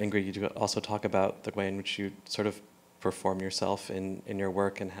 you know, Ingrid, you could also talk about the way in which you sort of perform yourself in your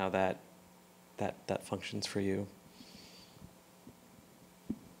work and how that functions for you.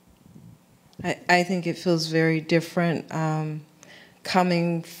 I think it feels very different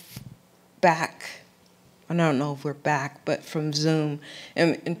coming back. I don't know if we're back, but from Zoom.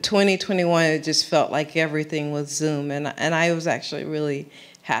 In 2021, it just felt like everything was Zoom, and I was actually really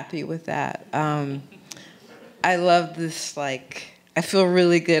happy with that. I love this, like, I feel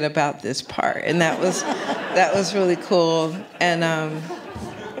really good about this part, and that was really cool. And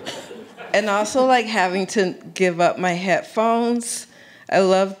also, like, having to give up my headphones. I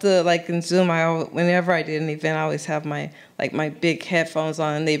love like in Zoom, whenever I did an event, I always have my big headphones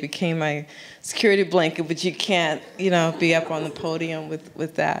on, and they became my security blanket, but you can't, you know, be up on the podium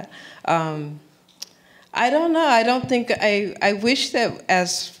with that. I don't know, I don't think, I wish that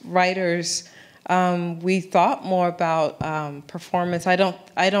as writers, we thought more about performance. I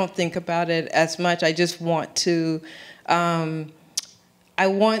don't think about it as much. I just want to, I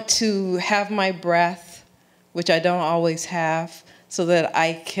want to have my breath, which I don't always have, so that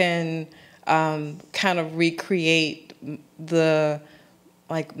I can kind of recreate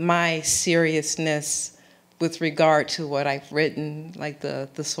my seriousness with regard to what I've written, like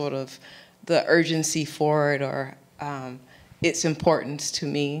the sort of the urgency for it, or its importance to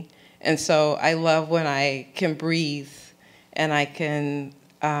me. And so I love when I can breathe, and I can,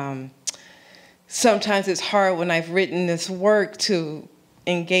 sometimes it's hard when I've written this work to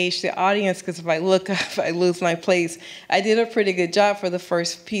engage the audience, because if I look up, I lose my place. I did a pretty good job for the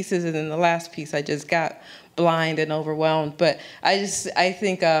first pieces, and then the last piece I just got blind and overwhelmed. But I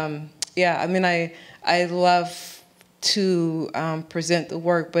think, yeah, I mean, I love to present the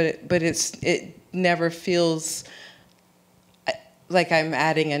work, but it never feels like I'm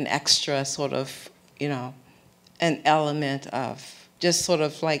adding an extra sort of, you know, an element of just sort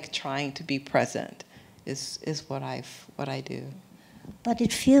of like trying to be present is what I do. But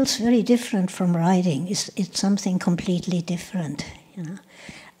it feels very different from writing. It's something completely different, you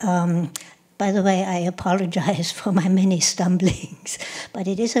know. By the way, I apologize for my many stumblings, but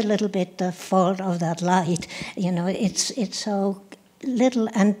it is a little bit the fault of that light. You know, it's so little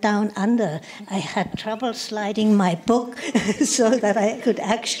and down under. I had trouble sliding my book so that I could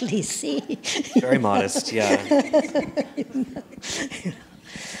actually see. Very modest, yeah. You know.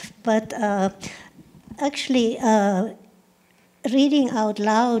 But actually, reading out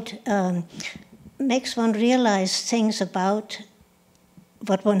loud makes one realize things about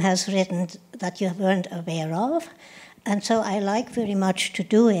what one has written that you weren't aware of. And so I like very much to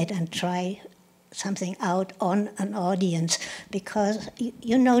do it and try something out on an audience, because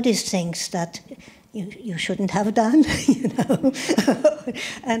you notice things that you shouldn't have done, you know.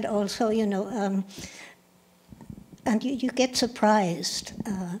 And also, you know, and you get surprised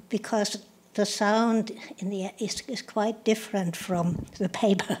because the sound in the is quite different from the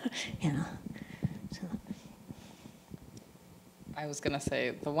paper, you know. So. I was going to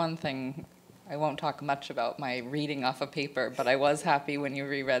say, the one thing, I won't talk much about my reading off of paper, but I was happy when you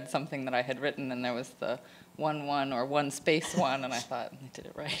reread something that I had written and there was the 1-1 or 1 space 1, and I thought, I did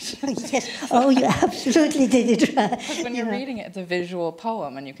it right. Yes, oh, you absolutely did it right. Because when you're reading it, it's a visual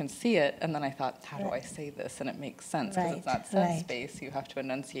poem and you can see it, and then I thought, how do I say this? And it makes sense because it's not said space, you have to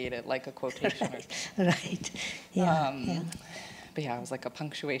enunciate it like a quotation. Right, yeah, yeah. But yeah, it was like a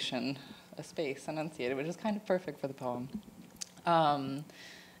punctuation, a space enunciated, which is kind of perfect for the poem.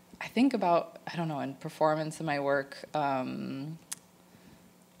 I think about, I don't know, in performance in my work,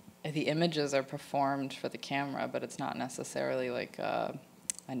 the images are performed for the camera, but it's not necessarily like a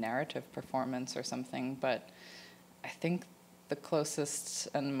narrative performance or something. But I think the closest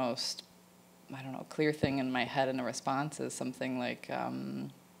and most, I don't know, clear thing in my head in a response is something like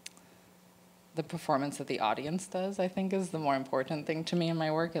the performance that the audience does, I think, is the more important thing to me in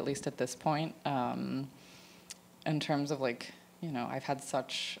my work, at least at this point, in terms of like, you know, I've had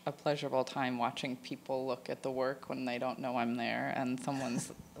such a pleasurable time watching people look at the work when they don't know I'm there, and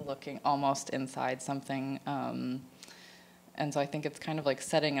someone's looking almost inside something. And so I think it's kind of like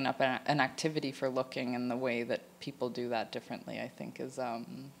setting up an activity for looking, and the way that people do that differently, I think, is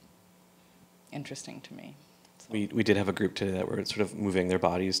interesting to me. So. We did have a group today that were sort of moving their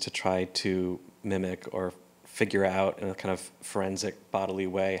bodies to try to mimic or figure out in a kind of forensic bodily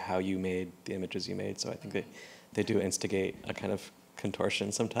way how you made the images you made. So I think they do instigate a kind of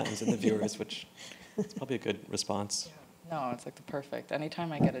contortion sometimes in the viewers, which is probably a good response. No, it's like the perfect.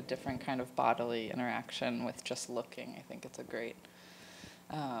 Anytime I get a different kind of bodily interaction with just looking, I think it's a great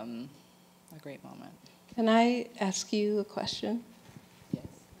moment. Can I ask you a question? Yes,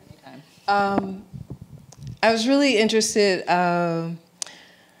 anytime. I was really interested,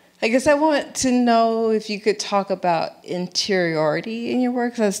 I guess I want to know if you could talk about interiority in your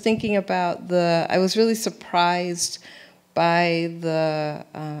work. 'Cause I was thinking about I was really surprised by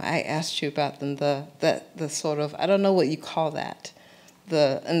I asked you about them, the sort of, I don't know what you call that,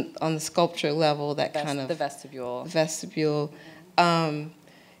 on the sculpture level, that kind of. The vestibule. Vestibule. And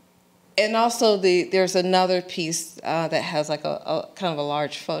also there's another piece that has like a kind of a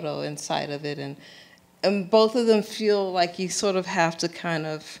large photo inside of it, and both of them feel like you sort of have to kind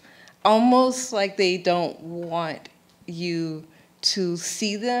of, almost like they don't want you to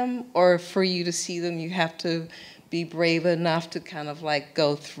see them, or for you to see them, you have to be brave enough to kind of like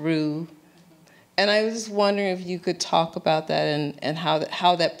go through. And I was just wondering if you could talk about that and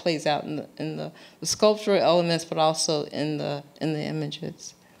how that plays out in the sculptural elements, but also in the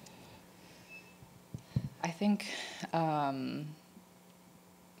images. I think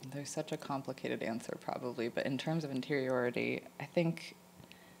there's such a complicated answer probably, but in terms of interiority, I think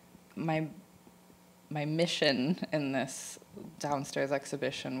my mission in this downstairs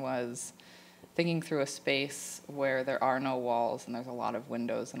exhibition was thinking through a space where there are no walls and there's a lot of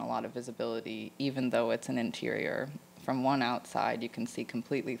windows and a lot of visibility, even though it's an interior. From one outside, you can see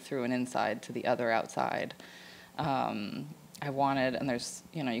completely through an inside to the other outside. I wanted, and there's,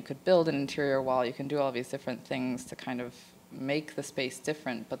 you know, you could build an interior wall, you can do all these different things to kind of make the space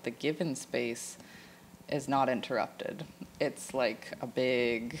different, but the given space is not interrupted. It's like a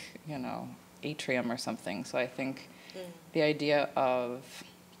big, you know, atrium or something. So I think the idea of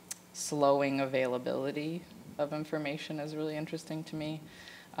slowing availability of information is really interesting to me.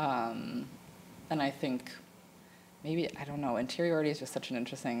 And I think maybe, I don't know, interiority is just such an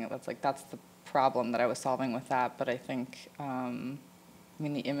interesting, that's the problem that I was solving with that. But I think, I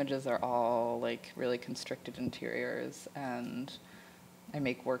mean, the images are all like really constricted interiors, and I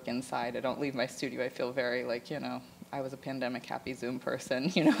make work inside. I don't leave my studio. I feel very like, you know, I was a pandemic happy Zoom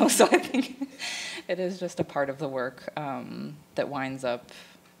person, you know, so I think it is just a part of the work that winds up,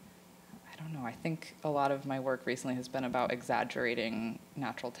 I don't know, I think a lot of my work recently has been about exaggerating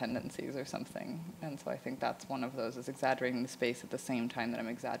natural tendencies or something. And so I think that's one of those, is exaggerating the space at the same time that I'm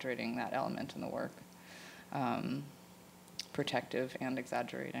exaggerating that element in the work. Protective and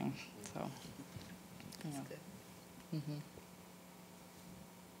exaggerating, so, yeah.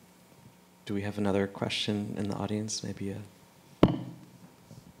 Do we have another question in the audience? Maybe a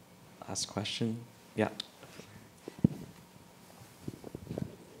last question? Yeah.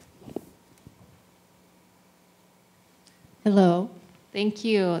 Hello. Thank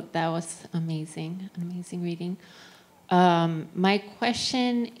you. That was amazing. An amazing reading. My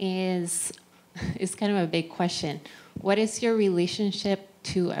question is kind of a big question. What is your relationship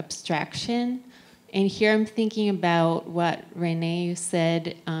to abstraction? And here I'm thinking about what Renee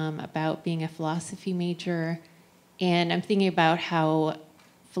said about being a philosophy major. And I'm thinking about how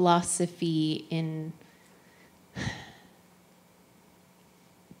philosophy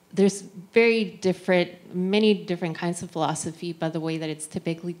there's many different kinds of philosophy, but the way that it's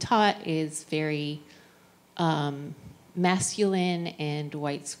typically taught is very masculine and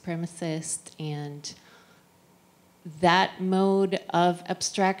white supremacist, and that mode of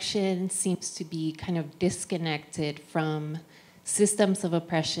abstraction seems to be kind of disconnected from systems of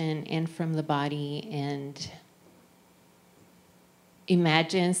oppression and from the body, and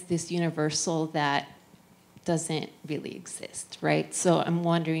imagines this universal that doesn't really exist, right? So I'm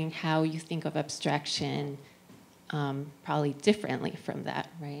wondering how you think of abstraction probably differently from that,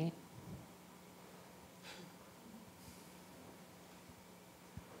 right?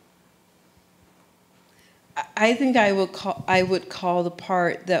 I think I would call the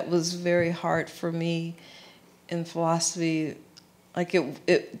part that was very hard for me in philosophy, like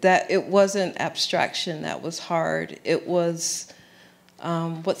it wasn't abstraction that was hard. It was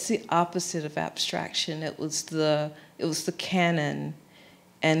what's the opposite of abstraction? It was the canon,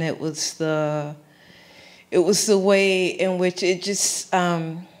 and it was the way in which it just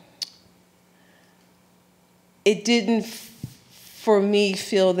it didn't, for me,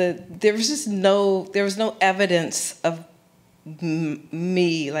 feel that there was no evidence of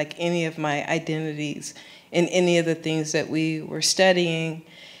me, like any of my identities in any of the things that we were studying.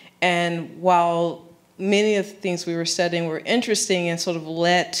 And while many of the things we were studying were interesting and sort of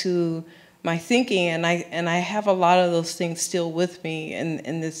led to my thinking, and I have a lot of those things still with me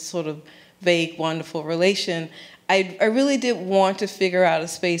in this sort of vague, wonderful relation, I really did want to figure out a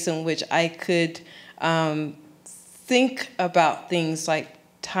space in which I could think about things like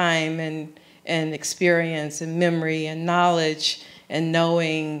time and experience and memory and knowledge and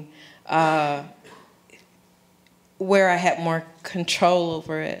knowing where I had more control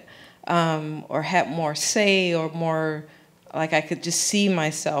over it, or had more say, or more, like I could just see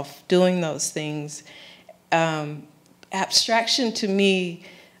myself doing those things. Abstraction to me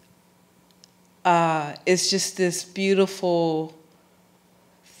is just this beautiful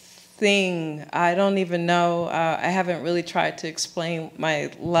thing. I don't even know, I haven't really tried to explain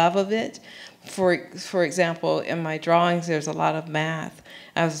my love of it. For example, in my drawings, there's a lot of math.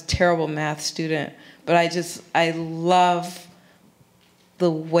 I was a terrible math student, but I love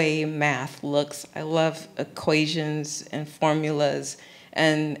the way math looks. I love equations and formulas,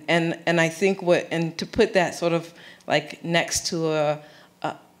 and I think to put that sort of like next to a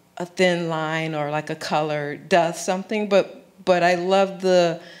thin line or like a color does something, but I love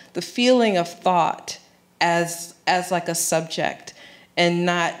the feeling of thought as like a subject, and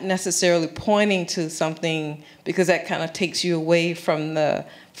not necessarily pointing to something, because that kind of takes you away from the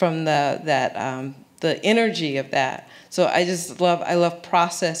energy of that. So I love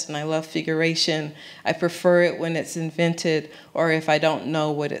process, and I love figuration. I prefer it when it's invented, or if I don't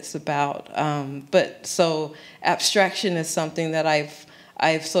know what it's about. But so abstraction is something that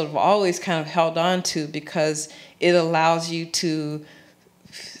I've sort of always kind of held on to, because it allows you to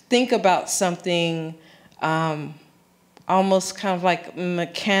think about something almost kind of like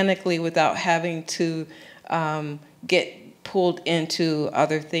mechanically, without having to get pulled into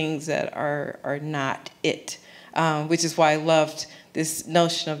other things that are not it. Which is why I loved this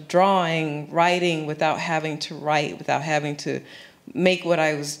notion of drawing, writing without having to write, without having to make what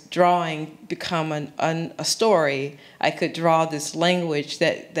I was drawing become a story. I could draw this language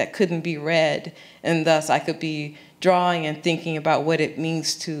that couldn't be read, and thus I could be drawing and thinking about what it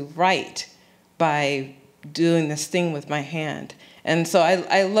means to write by doing this thing with my hand. And so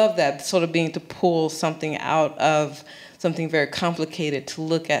I love that, sort of being to pull something out of something very complicated, to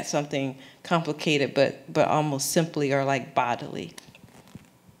look at something complicated but almost simply, or like bodily.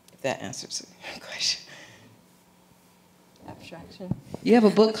 If that answers the question. Abstraction. You have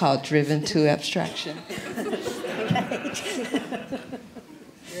a book called Driven to Abstraction. You're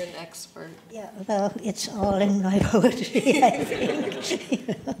an expert. Yeah, well, it's all in my poetry, I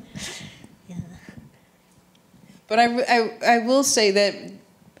think. Yeah. But I will say that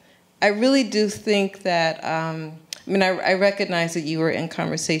I really do think that, I recognize that you were in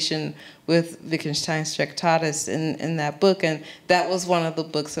conversation with Wittgenstein's Tractatus in that book, and that was one of the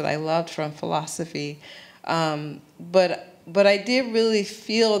books that I loved from philosophy. But I did really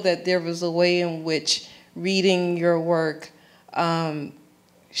feel that there was a way in which reading your work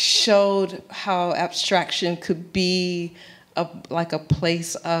showed how abstraction could be like a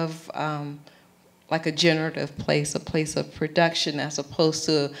place of, like a generative place, a place of production, as opposed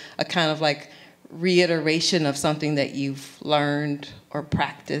to a kind of like reiteration of something that you've learned or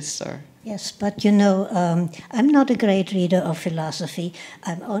practiced or? Yes, but you know, I'm not a great reader of philosophy.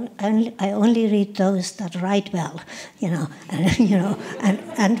 I only read those that write well, you know,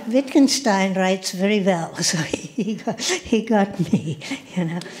 and Wittgenstein writes very well, so he got me, you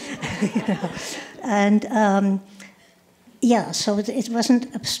know, and yeah, so it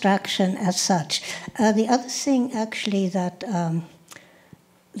wasn't abstraction as such. The other thing actually that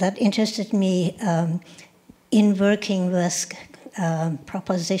that interested me in working with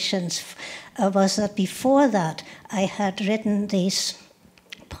propositions was that before that I had written these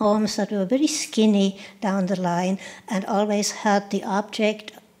poems that were very skinny down the line and always had the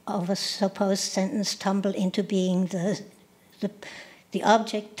object of a supposed sentence tumble into being the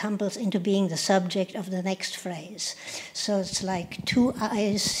object tumbles into being the subject of the next phrase. So it's like two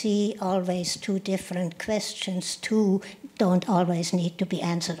eyes see always two different questions, two don't always need to be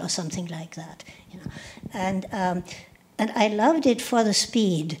answered or something like that. You know? And I loved it for the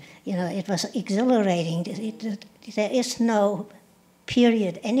speed. You know, it was exhilarating. There is no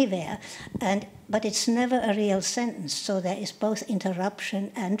period anywhere, but it's never a real sentence. So there is both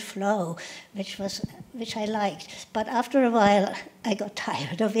interruption and flow, which I liked. But after a while, I got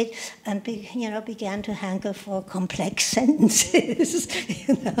tired of it and began to hanker for complex sentences,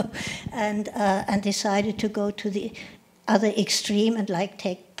 you know, and decided to go to the other extreme and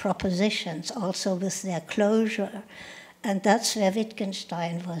take propositions also with their closure. And that's where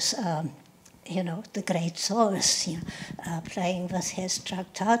Wittgenstein was, the great source. You know, playing with his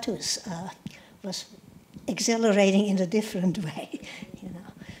Tractatus was exhilarating in a different way. You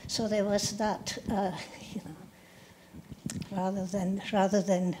know, so there was that. Rather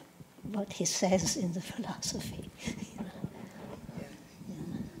than what he says in the philosophy. You know. Yeah.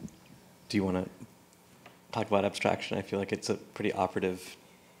 Do you want to talk about abstraction? I feel like it's a pretty operative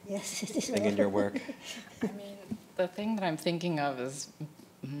thing in your work. I mean, the thing that I'm thinking of is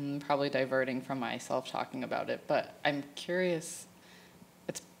probably diverting from myself talking about it, but I'm curious,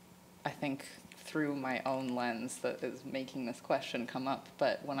 it's, I think, through my own lens that is making this question come up,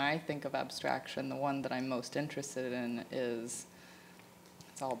 but when I think of abstraction, the one that I'm most interested in is,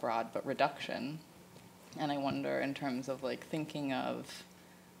 it's all broad, but reduction. And I wonder in terms of thinking of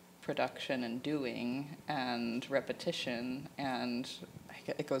production and doing and repetition, and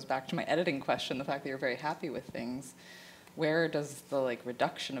it goes back to my editing question, the fact that you're very happy with things. Where does the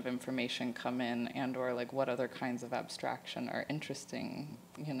reduction of information come in, and or what other kinds of abstraction are interesting,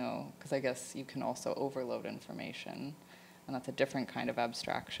 you know, because I guess you can also overload information, and that's a different kind of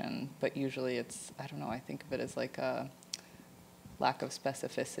abstraction, but usually it's, I don't know, I think of it as a lack of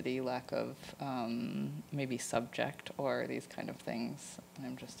specificity, lack of maybe subject or these kind of things, and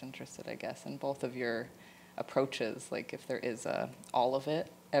I'm just interested, I guess, in both of your approaches, if there is all of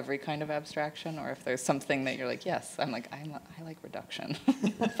it, every kind of abstraction, or if there's something that you're yes, I like reduction,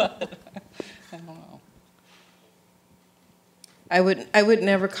 but I don't know. I would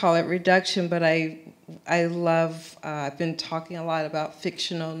never call it reduction, but I love, I've been talking a lot about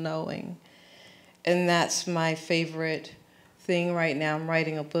fictional knowing, and that's my favorite thing right now. I'm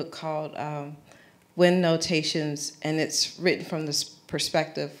writing a book called Wind Notations, and it's written from the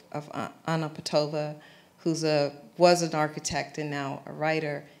perspective of Anna Petova, who's was an architect and now a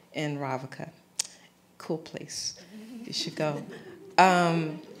writer in Ravaka. Cool place. You should go.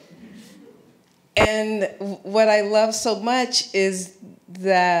 And what I love so much is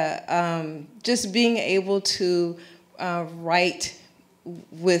that just being able to write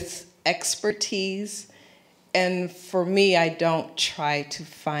with expertise. And for me, I don't try to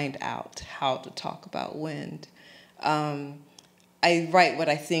find out how to talk about wind. I write what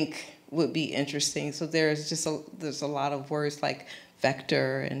I think would be interesting. So there's a lot of words like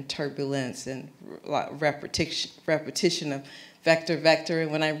vector and turbulence and a lot of repetition of vector.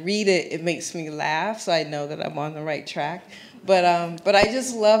 And when I read it, it makes me laugh, so I know that I'm on the right track. But I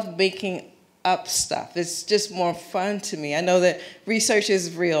just love making up stuff. It's just more fun to me. I know that research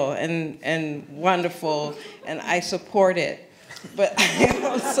is real and wonderful, and I support it. But I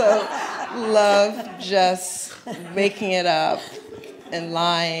also love just making it up and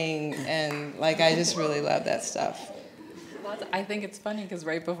lying, and I just really love that stuff. I think it's funny because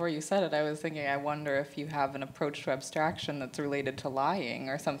right before you said it, I was thinking, I wonder if you have an approach to abstraction that's related to lying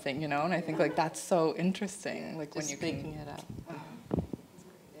or something, you know? And I think that's so interesting, when you're making it up.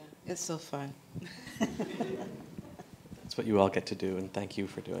 It's so fun. That's what you all get to do, and thank you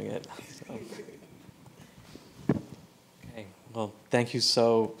for doing it. So. Okay, well, thank you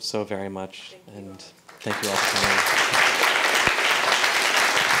so very much, and thank you all for coming.